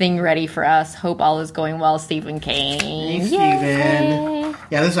everything ready for us. Hope all is going well, Stephen Kane. Thanks, Steven.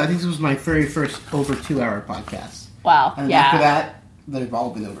 Yeah, I think this was my very first over 2-hour podcast. Wow. And yeah. after that, they've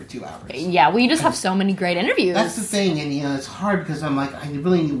all been over 2 hours. Yeah, we just have so many great interviews. That's the thing, and it's hard because I'm like, I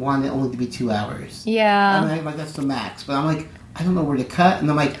really want it only to be 2 hours. Yeah. I mean, like that's the max, but I'm like, I don't know where to cut, and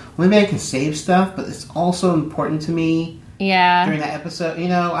I'm like, well, maybe I can save stuff, but it's also important to me. Yeah. During that episode,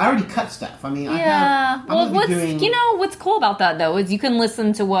 I already cut stuff. I mean, yeah. what's cool about that though is you can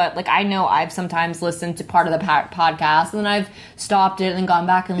listen to I know I've sometimes listened to part of the podcast and then I've stopped it and gone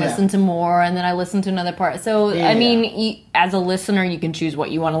back and listened to more and then I listened to another part. So I mean, as a listener, you can choose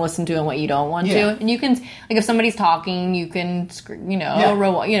what you want to listen to and what you don't want to, and you can if somebody's talking, you can fast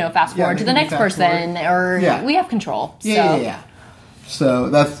forward to the next person, or we have control. Yeah. So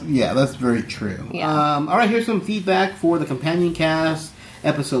that's very true. Yeah. All right, here's some feedback for the companion cast,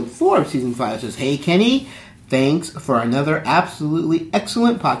 episode 4 of season 5. It says, "Hey Kenny, thanks for another absolutely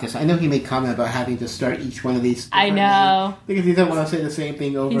excellent podcast." I know he made comment about having to start each one of these. I know because he doesn't want to say the same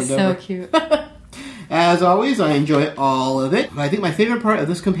thing over He's and over. So cute. As always, I enjoy all of it. I think my favorite part of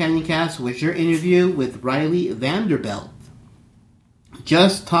this companion cast was your interview with Riley Vanderbilt.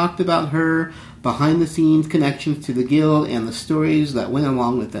 Just talked about her behind-the-scenes connections to the guild and the stories that went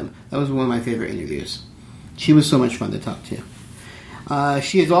along with them. That was one of my favorite interviews. She was so much fun to talk to.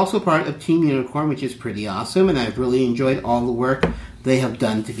 She is also part of Team Unicorn, which is pretty awesome, and I've really enjoyed all the work they have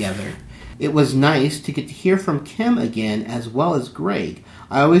done together. It was nice to get to hear from Kim again, as well as Greg.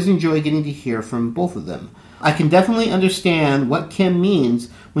 I always enjoy getting to hear from both of them. I can definitely understand what Kim means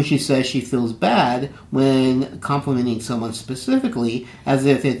when she says she feels bad when complimenting someone specifically, as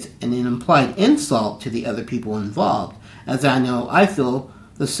if it's an implied insult to the other people involved, as I know I feel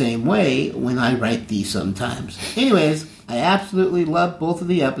the same way when I write these sometimes. Anyways, I absolutely love both of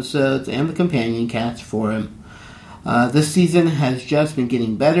the episodes and the companion cast for them. This season has just been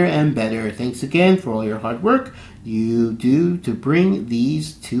getting better and better. Thanks again for all your hard work you do to bring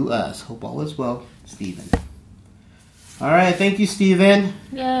these to us. Hope all is well, Steven. All right, thank you, Steven.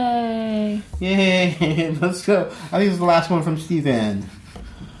 Yay. Let's go. I think this is the last one from Steven.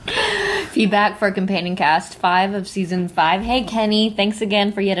 Feedback for Companion Cast 5 of Season 5. Hey, Kenny. Thanks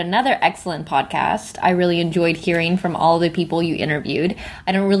again for yet another excellent podcast. I really enjoyed hearing from all the people you interviewed.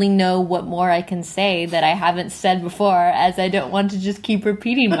 I don't really know what more I can say that I haven't said before, as I don't want to just keep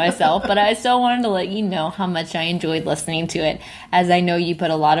repeating myself, but I still wanted to let you know how much I enjoyed listening to it, as I know you put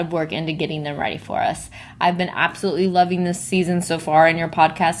a lot of work into getting them ready for us. I've been absolutely loving this season so far, and your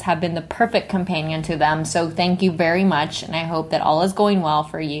podcasts have been the perfect companion to them, so thank you very much, and I hope that all is going well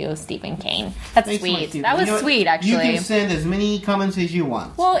for you, Stephen Kane. That's Thanks sweet. so much, Steven. That was sweet, actually. You can send as many comments as you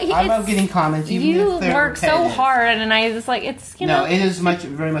want. Well, I love getting comments. Even you if they're work so repetitive. hard, and I just it's No, it is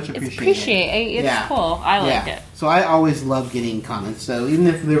very much appreciated. It's cool. I liked it. So I always love getting comments. So even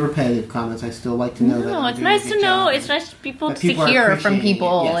if they're repetitive comments, I still like to know that. No, it's nice to know. It's nice to hear from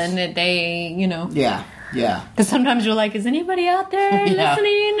people, and that they, Yeah. Because sometimes you're like, is anybody out there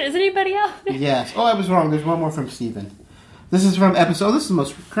listening? Is anybody out there? Yes. Oh, I was wrong. There's one more from Steven. This is from episode... this is the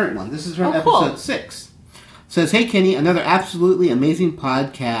most current one. This is from episode 6. It says, "Hey, Kenny, another absolutely amazing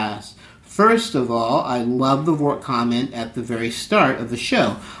podcast. First of all, I love the Vork comment at the very start of the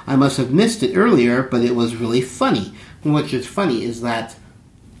show. I must have missed it earlier, but it was really funny." And what's just funny is that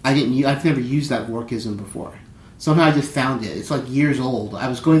I've never used that Vorkism before. Somehow I just found it. It's like years old. I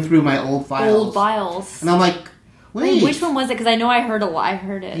was going through my old files. And I'm like, wait. Which one was it? Because I know I heard I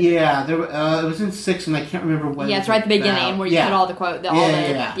heard it. Yeah, it was in 6, and I can't remember what. Yeah, it's right at the beginning where you put all the quote.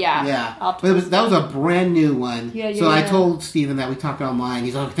 Yeah. But that was a brand new one. So I told Steven that we talked online.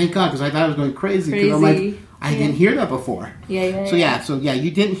 He's like, "Thank God," because I thought I was going crazy. Because I'm like, I didn't hear that before. So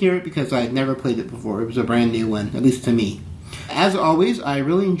you didn't hear it because I had never played it before. It was a brand new one, at least to me. As always, I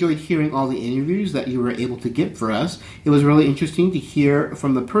really enjoyed hearing all the interviews that you were able to get for us. It was really interesting to hear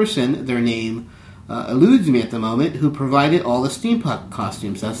from the person, their name eludes me at the moment, who provided all the steampunk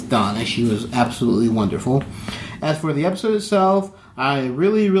costumes. That's Donna. She was absolutely wonderful. As for the episode itself, I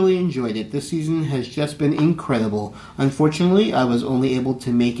really, really enjoyed it. This season has just been incredible. Unfortunately, I was only able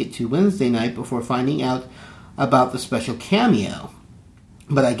to make it to Wednesday night before finding out about the special cameo.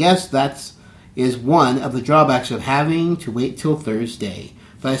 But I guess that is one of the drawbacks of having to wait till Thursday.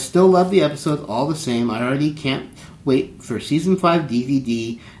 But I still love the episode all the same. I already can't wait for Season 5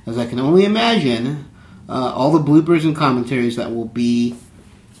 DVD, as I can only imagine all the bloopers and commentaries that will be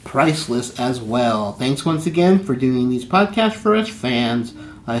priceless as well. Thanks once again for doing these podcasts for us fans.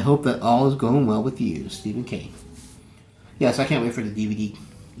 I hope that all is going well with you, Stephen K. Yes, I can't wait for the DVD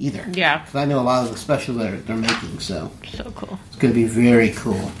either. Yeah. Because I know a lot of the specials that they're making, so cool. It's going to be very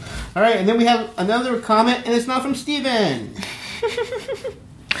cool. All right, and then we have another comment, and it's not from Steven.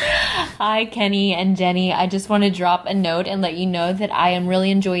 Hi, Kenny and Jenny. I just want to drop a note and let you know that I am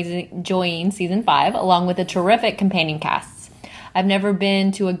really enjoying Season 5, along with a terrific companion cast. I've never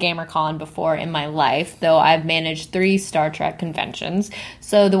been to a GamerCon before in my life, though I've managed 3 Star Trek conventions.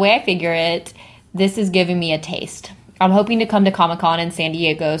 So the way I figure it, this is giving me a taste. I'm hoping to come to Comic-Con in San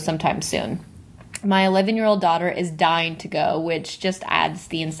Diego sometime soon. My 11-year-old daughter is dying to go, which just adds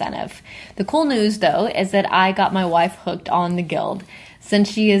the incentive. The cool news, though, is that I got my wife hooked on the Guild.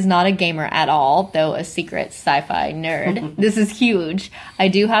 Since she is not a gamer at all, though a secret sci-fi nerd, this is huge. I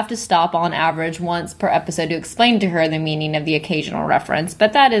do have to stop on average once per episode to explain to her the meaning of the occasional reference,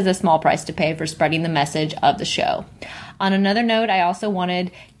 but that is a small price to pay for spreading the message of the show. On another note, I also wanted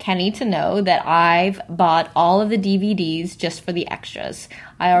Kenny to know that I've bought all of the DVDs just for the extras.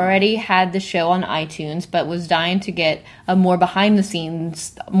 I already had the show on iTunes, but was dying to get a more behind the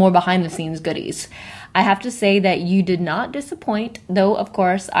scenes goodies. I have to say that you did not disappoint, though, of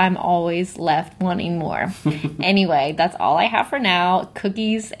course, I'm always left wanting more. Anyway, that's all I have for now.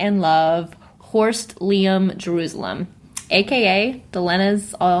 Cookies and love, Horst Liam Jerusalem, a.k.a.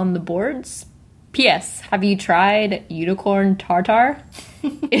 Delena's on the boards. P.S. Have you tried unicorn tartar?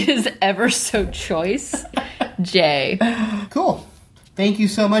 It is ever so choice. Jay. Cool. Thank you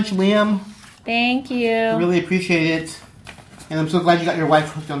so much, Liam. Thank you. Really appreciate it. And I'm so glad you got your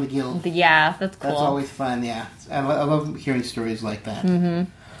wife hooked on the Guild. Yeah, that's cool. That's always fun, yeah. I love hearing stories like that.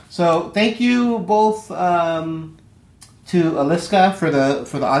 Mm-hmm. So thank you both to Aliska for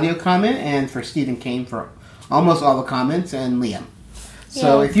the audio comment and for Stephen Kane for almost all the comments and Liam.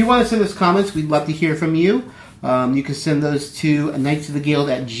 So if you want to send us comments, we'd love to hear from you. You can send those to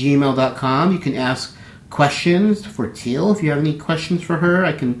knightsoftheguild@gmail.com. You can ask questions for Teal. If you have any questions for her,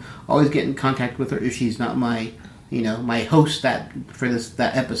 I can always get in contact with her if she's not my host for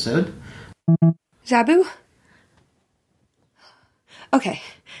that episode. Zabu? Okay,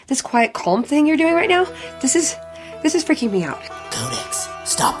 this quiet, calm thing you're doing right now, this is freaking me out. Codex,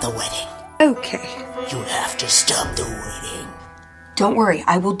 stop the wedding. Okay. You have to stop the wedding. Don't worry,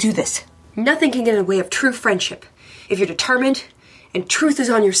 I will do this. Nothing can get in the way of true friendship. If you're determined, and truth is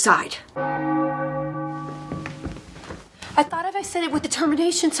on your side. I thought if I said it with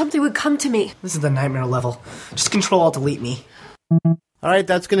determination, something would come to me. This is the nightmare level. Just Control-Alt-Delete me. Alright,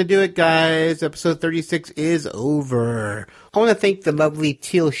 that's going to do it, guys. Episode 36 is over. I want to thank the lovely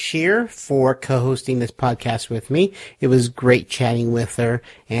Teal Shear for co-hosting this podcast with me. It was great chatting with her,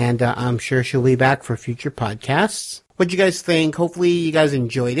 and I'm sure she'll be back for future podcasts. What'd you guys think? Hopefully you guys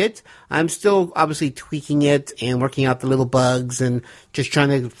enjoyed it. I'm still obviously tweaking it and working out the little bugs and just trying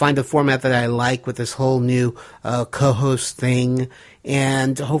to find a format that I like with this whole new co-host thing.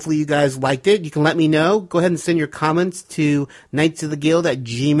 And hopefully you guys liked it. You can let me know. Go ahead and send your comments to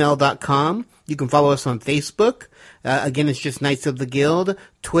knightsoftheguild@gmail.com. You can follow us on Facebook. Again, it's just Knights of the Guild.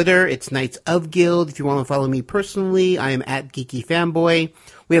 Twitter, it's Knights of Guild. If you want to follow me personally, I am at Geeky Fanboy.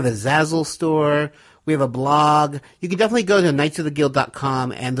 We have a Zazzle store. We have a blog. You can definitely go to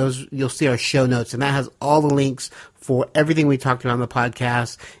knightsoftheguild.com and you'll see our show notes, and that has all the links for everything we talked about on the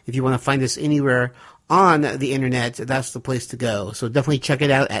podcast. If you want to find us anywhere on the internet, that's the place to go. So definitely check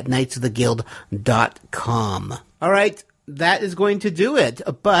it out at knightsoftheguild.com. All right, that is going to do it.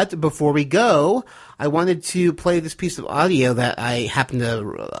 But before we go, I wanted to play this piece of audio that I happened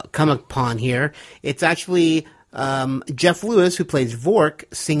to come upon here. It's actually Jeff Lewis, who plays Vork,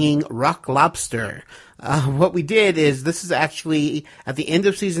 singing Rock Lobster. What we did is, this is actually at the end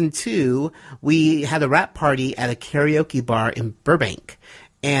of season 2, we had a rap party at a karaoke bar in Burbank.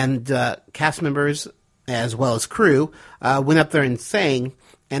 And cast members, as well as crew, went up there and sang.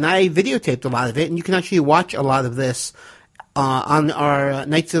 And I videotaped a lot of it, and you can actually watch a lot of this on our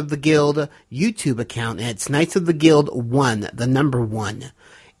Knights of the Guild YouTube account. And it's Knights of the Guild 1, the number 1.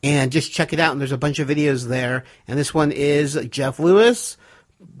 And just check it out, and there's a bunch of videos there. And this one is Jeff Lewis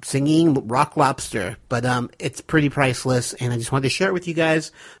singing Rock Lobster. But it's pretty priceless, and I just wanted to share it with you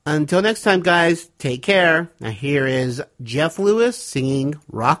guys. Until next time, guys, take care. Now here is Jeff Lewis singing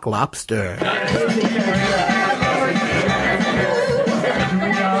Rock Lobster.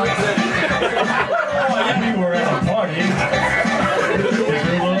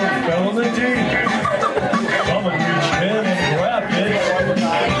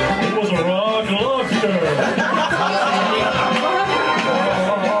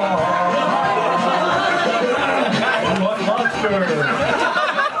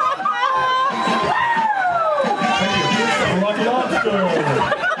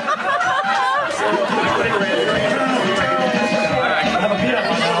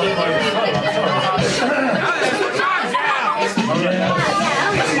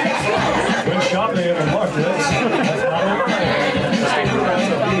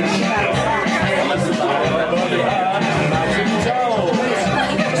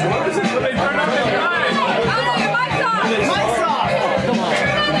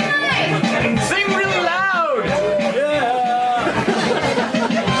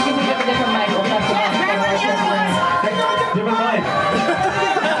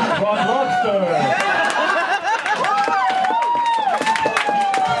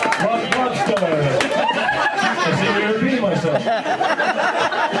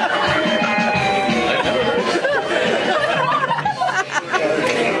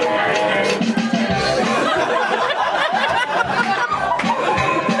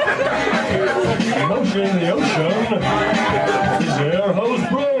 In the ocean, his air hose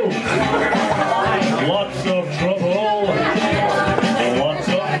broke. Lots of trouble, lots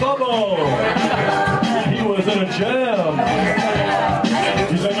of bubble. He was in a jam.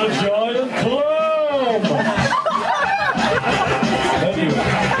 He's in a giant clam. Anyway,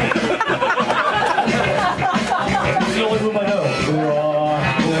 it's the only move I know. Rock.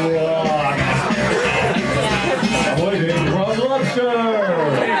 I'm waiting for Rock Lobster.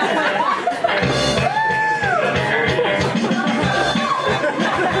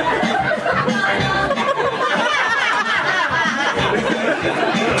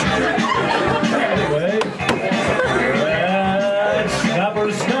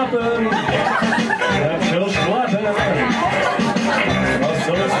 Snapping, that fill's flapping,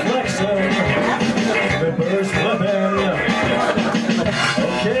 muscles flexing, the bird's flipping.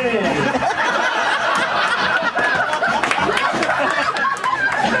 Okay.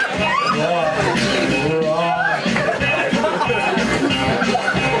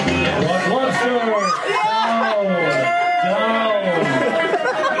 Rock Lobster. Down.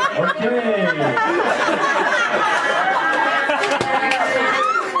 Okay.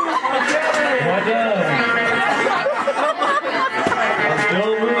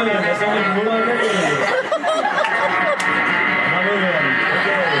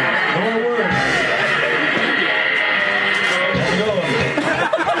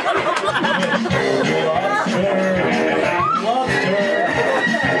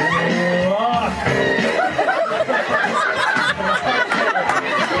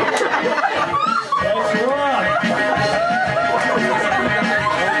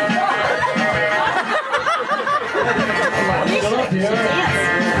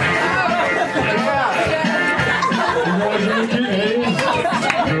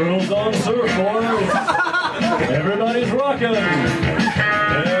 Girls on surfboards. Everybody's rocking.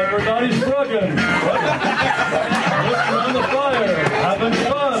 Everybody's rocking. Looking on the fire, having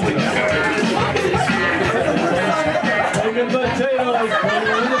fun. Taking potatoes, putting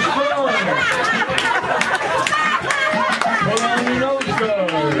them in the sun. Put on your nose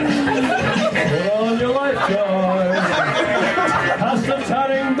guard. Put on your life guard. Pass the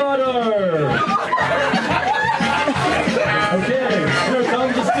tanning butter. Okay, here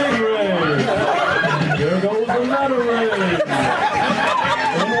comes the stingray. Here goes the Matarade.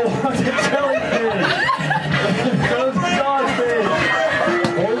 And watch the jellyfish. Here goes the dogfish.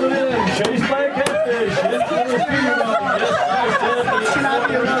 Hold it in, chased by a catfish. Into the speeder bug. Yes, I said it's not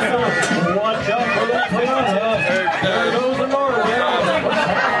your answer. Watch out for the piranha. There goes the Norway.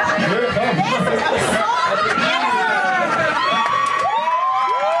 Here comes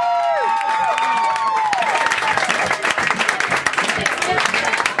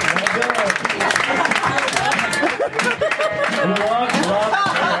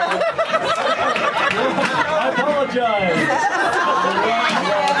I apologize.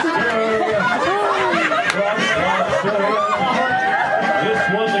 This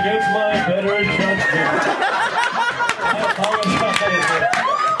was against my better judgment. I apologize.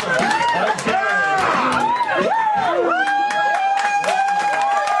 I'm sorry.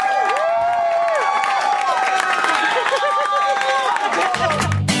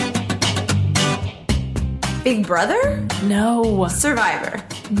 Big Brother? No. Survivor?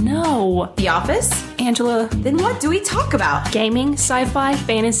 No. The Office? Angela. Then what do we talk about? Gaming, sci-fi,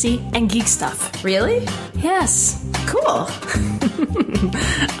 fantasy, and geek stuff. Really? Yes. Cool.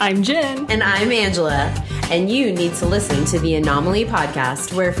 I'm Jen. And I'm Angela. And you need to listen to the Anomaly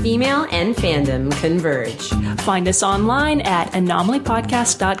Podcast, where female and fandom converge. Find us online at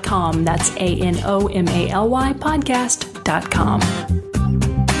anomalypodcast.com. That's ANOMALY podcast.com.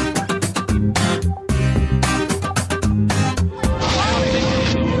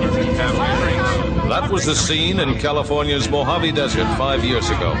 That was the scene in California's Mojave Desert 5 years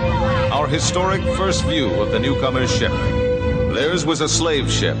ago. Our historic first view of the newcomer's ship. Theirs was a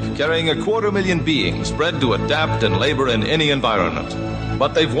slave ship carrying 250,000 beings bred to adapt and labor in any environment. But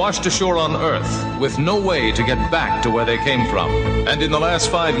they've washed ashore on Earth with no way to get back to where they came from. And in the last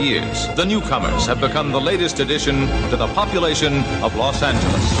 5 years, the newcomers have become the latest addition to the population of Los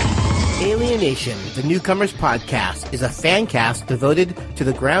Angeles. Alienation, the Newcomers Podcast, is a fan cast devoted to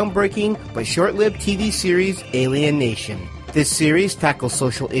the groundbreaking but short-lived TV series Alienation. This series tackles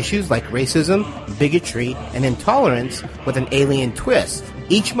social issues like racism, bigotry, and intolerance with an alien twist.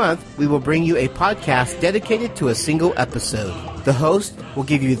 Each month, we will bring you a podcast dedicated to a single episode. The host will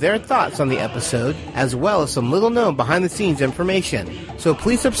give you their thoughts on the episode, as well as some little-known behind-the-scenes information. So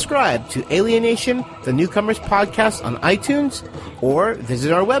please subscribe to Alienation, the Newcomers Podcast on iTunes, or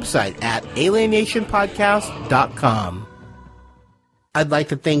visit our website at alienationpodcast.com. I'd like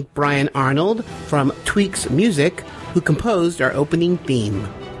to thank Brian Arnold from Tweaks Music, who composed our opening theme.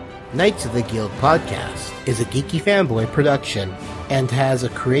 Knights of the Guild Podcast is a Geeky Fanboy production and has a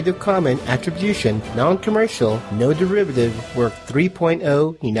Creative Commons Attribution, Non-Commercial, No Derivative, Work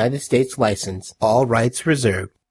 3.0 United States license. All rights reserved.